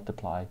to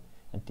multiply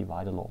and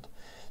divide a lot.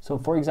 So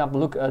for example,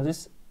 look at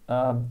this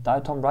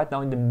diatom right now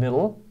in the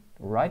middle,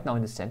 right now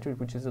in the center,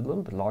 which is a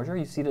little bit larger.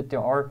 You see that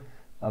there are,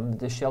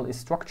 the shell is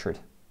structured.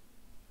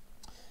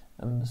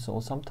 So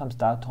sometimes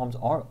diatoms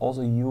are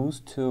also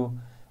used to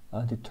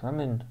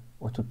determine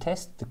or to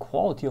test the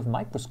quality of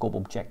microscope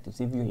objectives,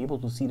 if you're able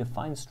to see the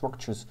fine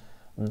structures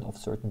of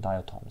certain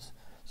diatoms.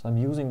 So I'm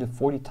using the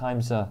 40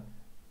 times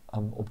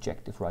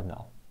objective right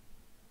now.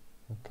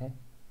 Okay,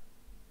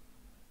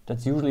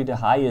 that's usually the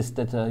highest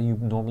that you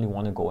normally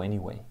want to go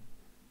anyway.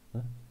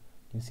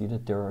 You see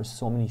that there are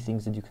so many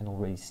things that you can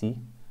already see.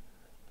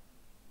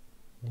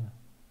 Yeah.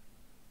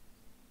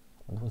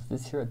 What was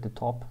this here at the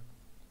top?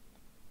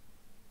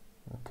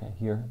 Okay,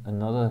 here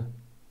another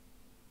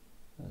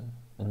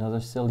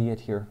ciliate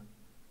here.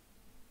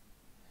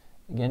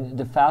 Again,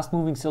 the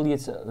fast-moving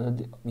ciliates,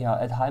 yeah,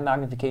 at high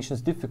magnification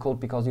is difficult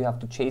because you have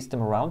to chase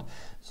them around.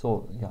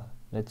 So yeah,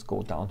 let's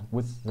go down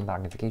with the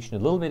magnification a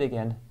little bit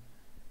again.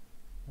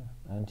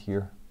 And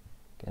here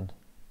again,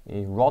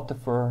 a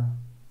Rotifer.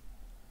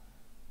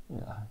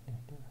 Yeah,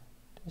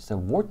 there's a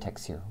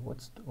vortex here.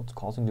 What's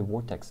causing the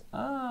vortex?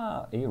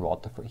 Ah, a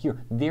Rotifer.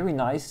 Here, very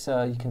nice.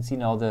 You can see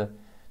now the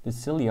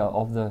cilia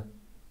of the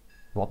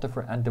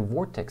Rotifer and the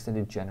vortex that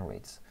it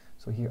generates.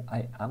 So here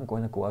I am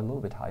going to go a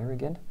little bit higher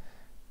again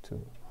to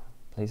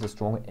place a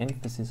stronger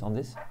emphasis on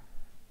this.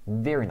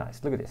 Very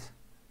nice. Look at this.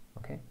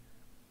 Okay.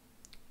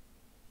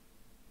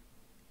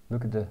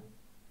 Look at the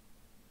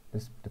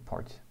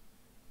part.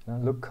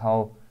 Look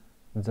how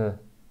the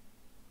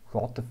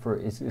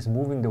Rotifer is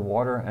moving the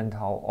water, and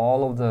how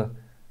all of the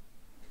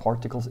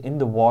particles in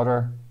the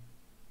water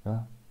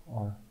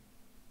are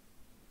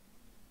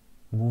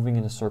moving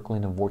in a circle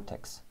in a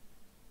vortex.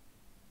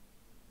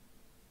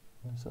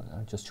 So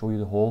I'll just show you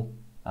the whole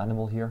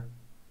animal here.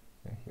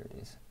 Here it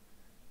is.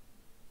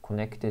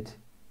 Connected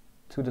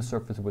to the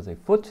surface with a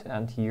foot,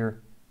 and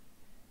here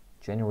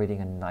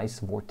generating a nice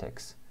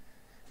vortex.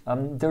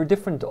 There are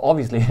different,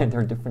 obviously, there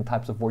are different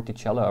types of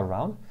vorticella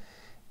around.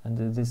 And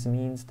this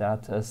means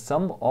that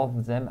some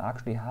of them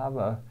actually have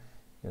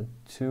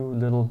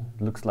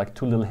looks like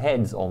two little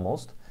heads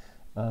almost,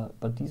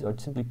 but these are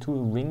simply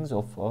two rings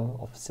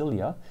of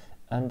cilia,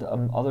 and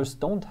others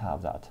don't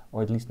have that,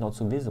 or at least not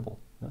so visible.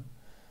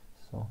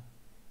 So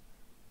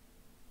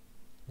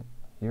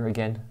here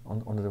again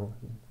on the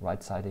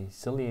right side a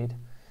ciliate.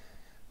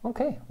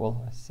 Okay,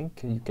 well, I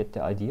think you get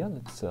the idea.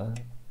 Let's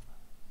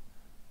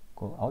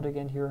go out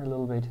again here a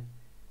little bit.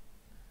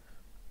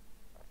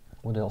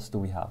 What else do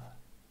we have?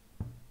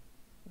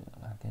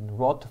 Again,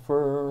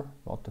 Rotifers.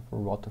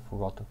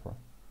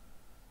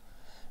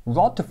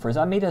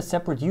 I made a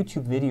separate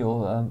YouTube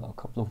video a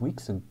couple of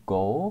weeks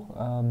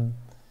ago.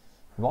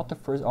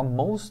 Rotifers are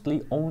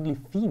mostly only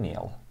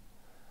female.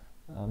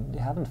 They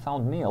haven't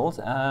found males,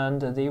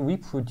 and they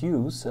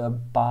reproduce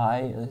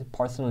by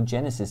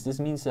parthenogenesis. This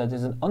means that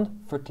there's an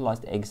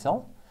unfertilized egg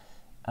cell,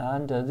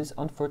 and this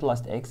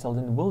unfertilized egg cell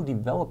then will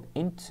develop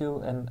into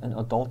an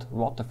adult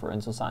Rotifer.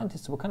 And so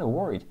scientists were kind of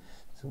worried.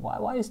 So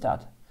why is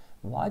that?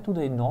 Why do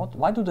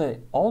they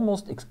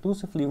almost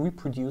exclusively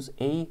reproduce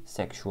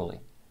asexually?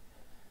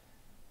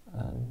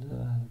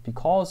 And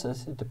because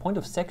the point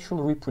of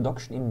sexual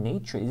reproduction in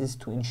nature is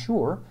to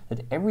ensure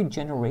that every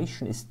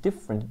generation is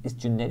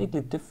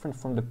genetically different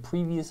from the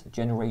previous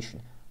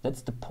generation.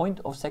 That's the point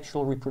of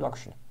sexual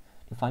reproduction.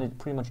 You find it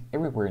pretty much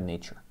everywhere in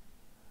nature.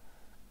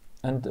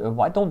 And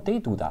why don't they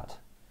do that?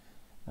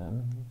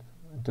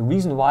 The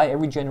reason why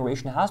every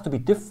generation has to be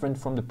different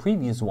from the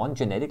previous one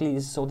genetically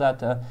is so that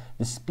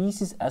the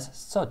species as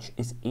such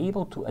is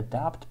able to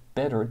adapt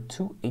better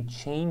to a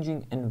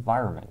changing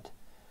environment.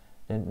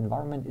 The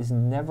environment is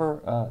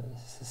never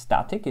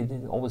static, it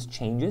always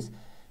changes,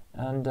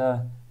 and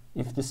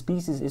if the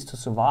species is to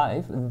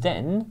survive,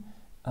 then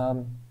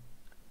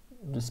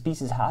the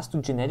species has to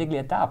genetically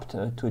adapt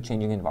to a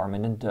changing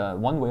environment,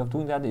 and one way of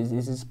doing that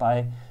is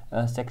by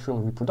sexual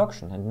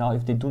reproduction. And now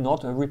if they do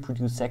not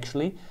reproduce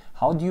sexually,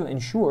 how do you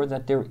ensure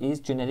that there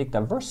is genetic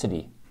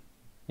diversity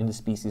in the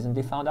species? And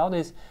they found out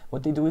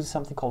what they do is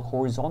something called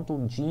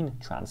horizontal gene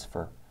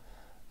transfer.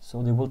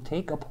 So they will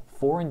take up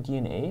foreign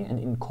DNA and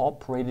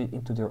incorporate it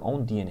into their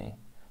own DNA.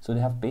 So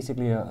they have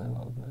basically a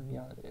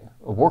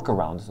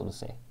workaround, so to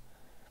say.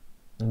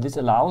 And this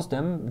allows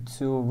them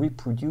to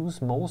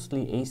reproduce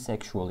mostly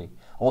asexually.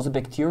 Also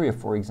bacteria,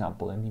 for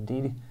example, I mean,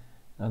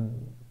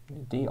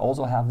 they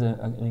also have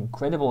an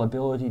incredible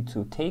ability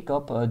to take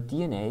up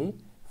DNA,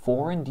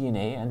 foreign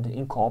DNA, and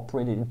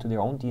incorporate it into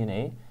their own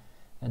DNA.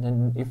 And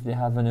then if they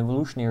have an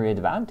evolutionary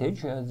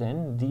advantage,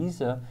 then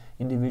these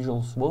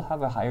individuals will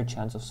have a higher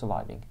chance of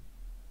surviving.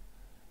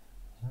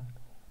 Yeah.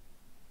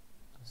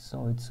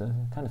 So it's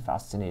kind of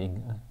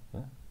fascinating.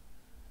 Yeah.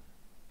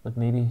 But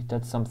maybe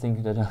that's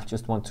something that I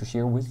just want to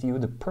share with you.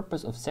 The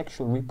purpose of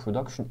sexual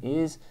reproduction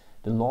is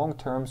the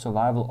long-term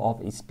survival of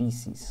a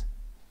species.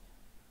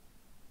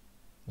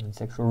 And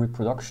sexual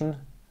reproduction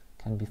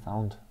can be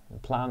found in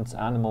plants,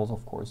 animals,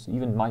 of course,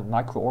 even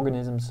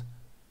microorganisms.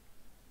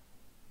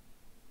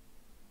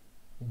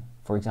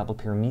 For example,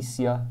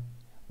 Paramecia,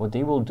 what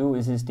they will do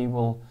is they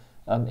will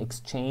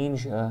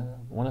exchange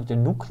one of their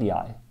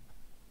nuclei.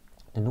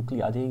 The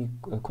nuclei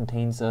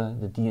contains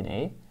the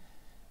DNA,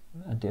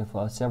 and they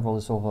have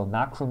several sort of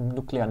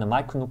macronuclei and a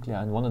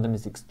micronuclei, and one of them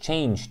is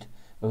exchanged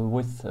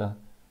with,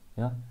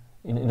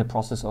 in a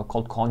process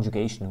called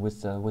conjugation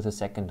with a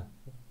second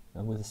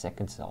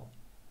cell.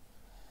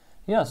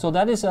 Yeah, so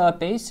that is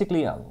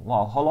basically,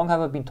 wow, how long have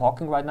I been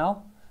talking right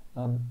now?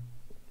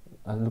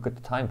 Look at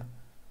the time.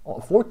 Oh,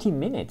 14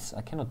 minutes,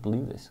 I cannot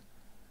believe this.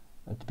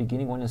 At the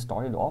beginning when I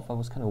started off, I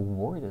was kind of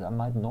worried that I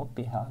might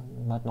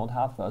not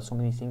have so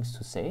many things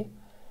to say.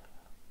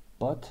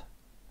 But,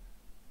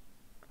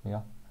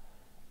 yeah.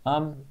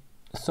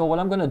 So what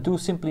I'm going to do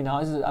simply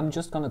now is I'm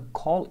just going to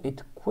call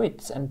it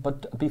quits.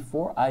 But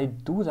before I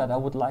do that, I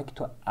would like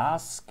to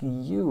ask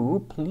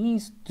you,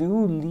 please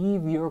do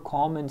leave your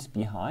comments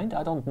behind.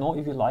 I don't know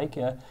if you like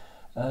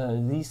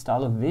these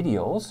style of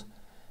videos.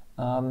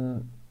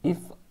 If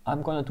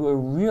I'm going to do a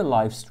real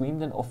live stream,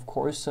 then of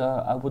course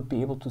I would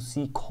be able to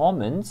see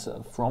comments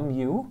from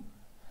you.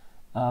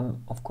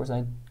 Of course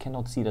I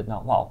cannot see that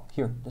now. Wow,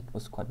 here, that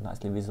was quite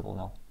nicely visible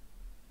now.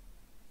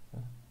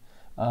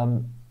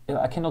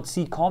 I cannot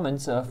see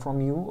comments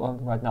from you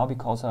right now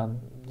because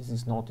this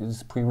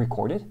is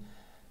pre-recorded.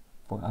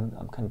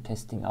 I'm kind of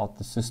testing out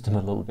the system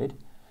a little bit.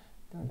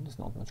 There's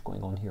not much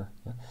going on here.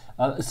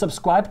 Yeah.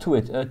 Subscribe to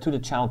it, to the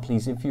channel,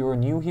 please, if you're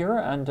new here,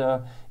 and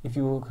if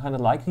you kind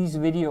of like these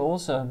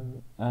videos,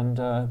 and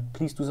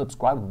please do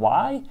subscribe.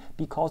 Why?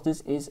 Because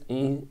this is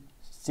a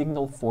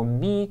signal for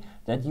me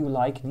that you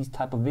like these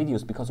type of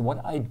videos, because what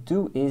I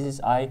do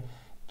is I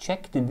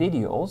check the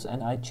videos,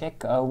 and I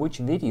check which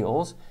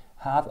videos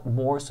have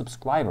more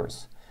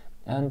subscribers,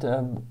 and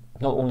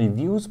not only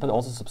views, but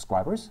also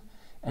subscribers.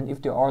 And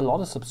if there are a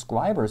lot of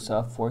subscribers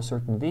for a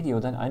certain video,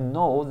 then I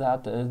know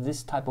that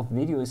this type of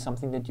video is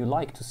something that you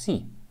like to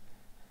see.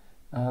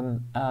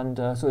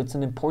 So it's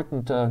an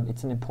important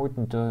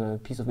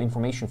piece of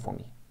information for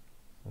me.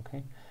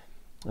 Okay,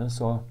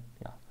 so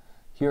yeah,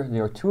 here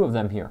there are two of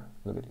them here.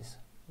 Look at this,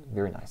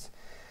 very nice.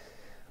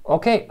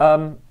 Okay,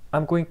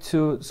 I'm going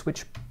to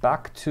switch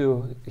back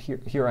to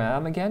here. Here I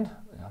am again.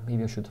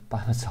 Maybe I should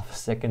buy myself a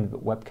second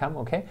webcam.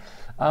 Okay,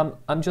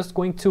 I'm just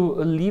going to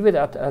leave it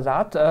at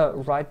that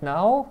right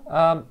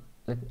now.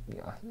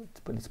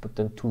 Let's put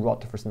the two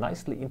rotifers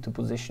nicely into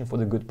position for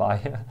the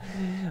goodbye.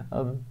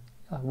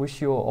 I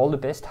wish you all the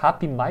best.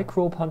 Happy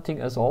microbe hunting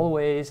as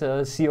always.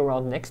 See you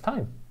around next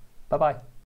time. Bye bye.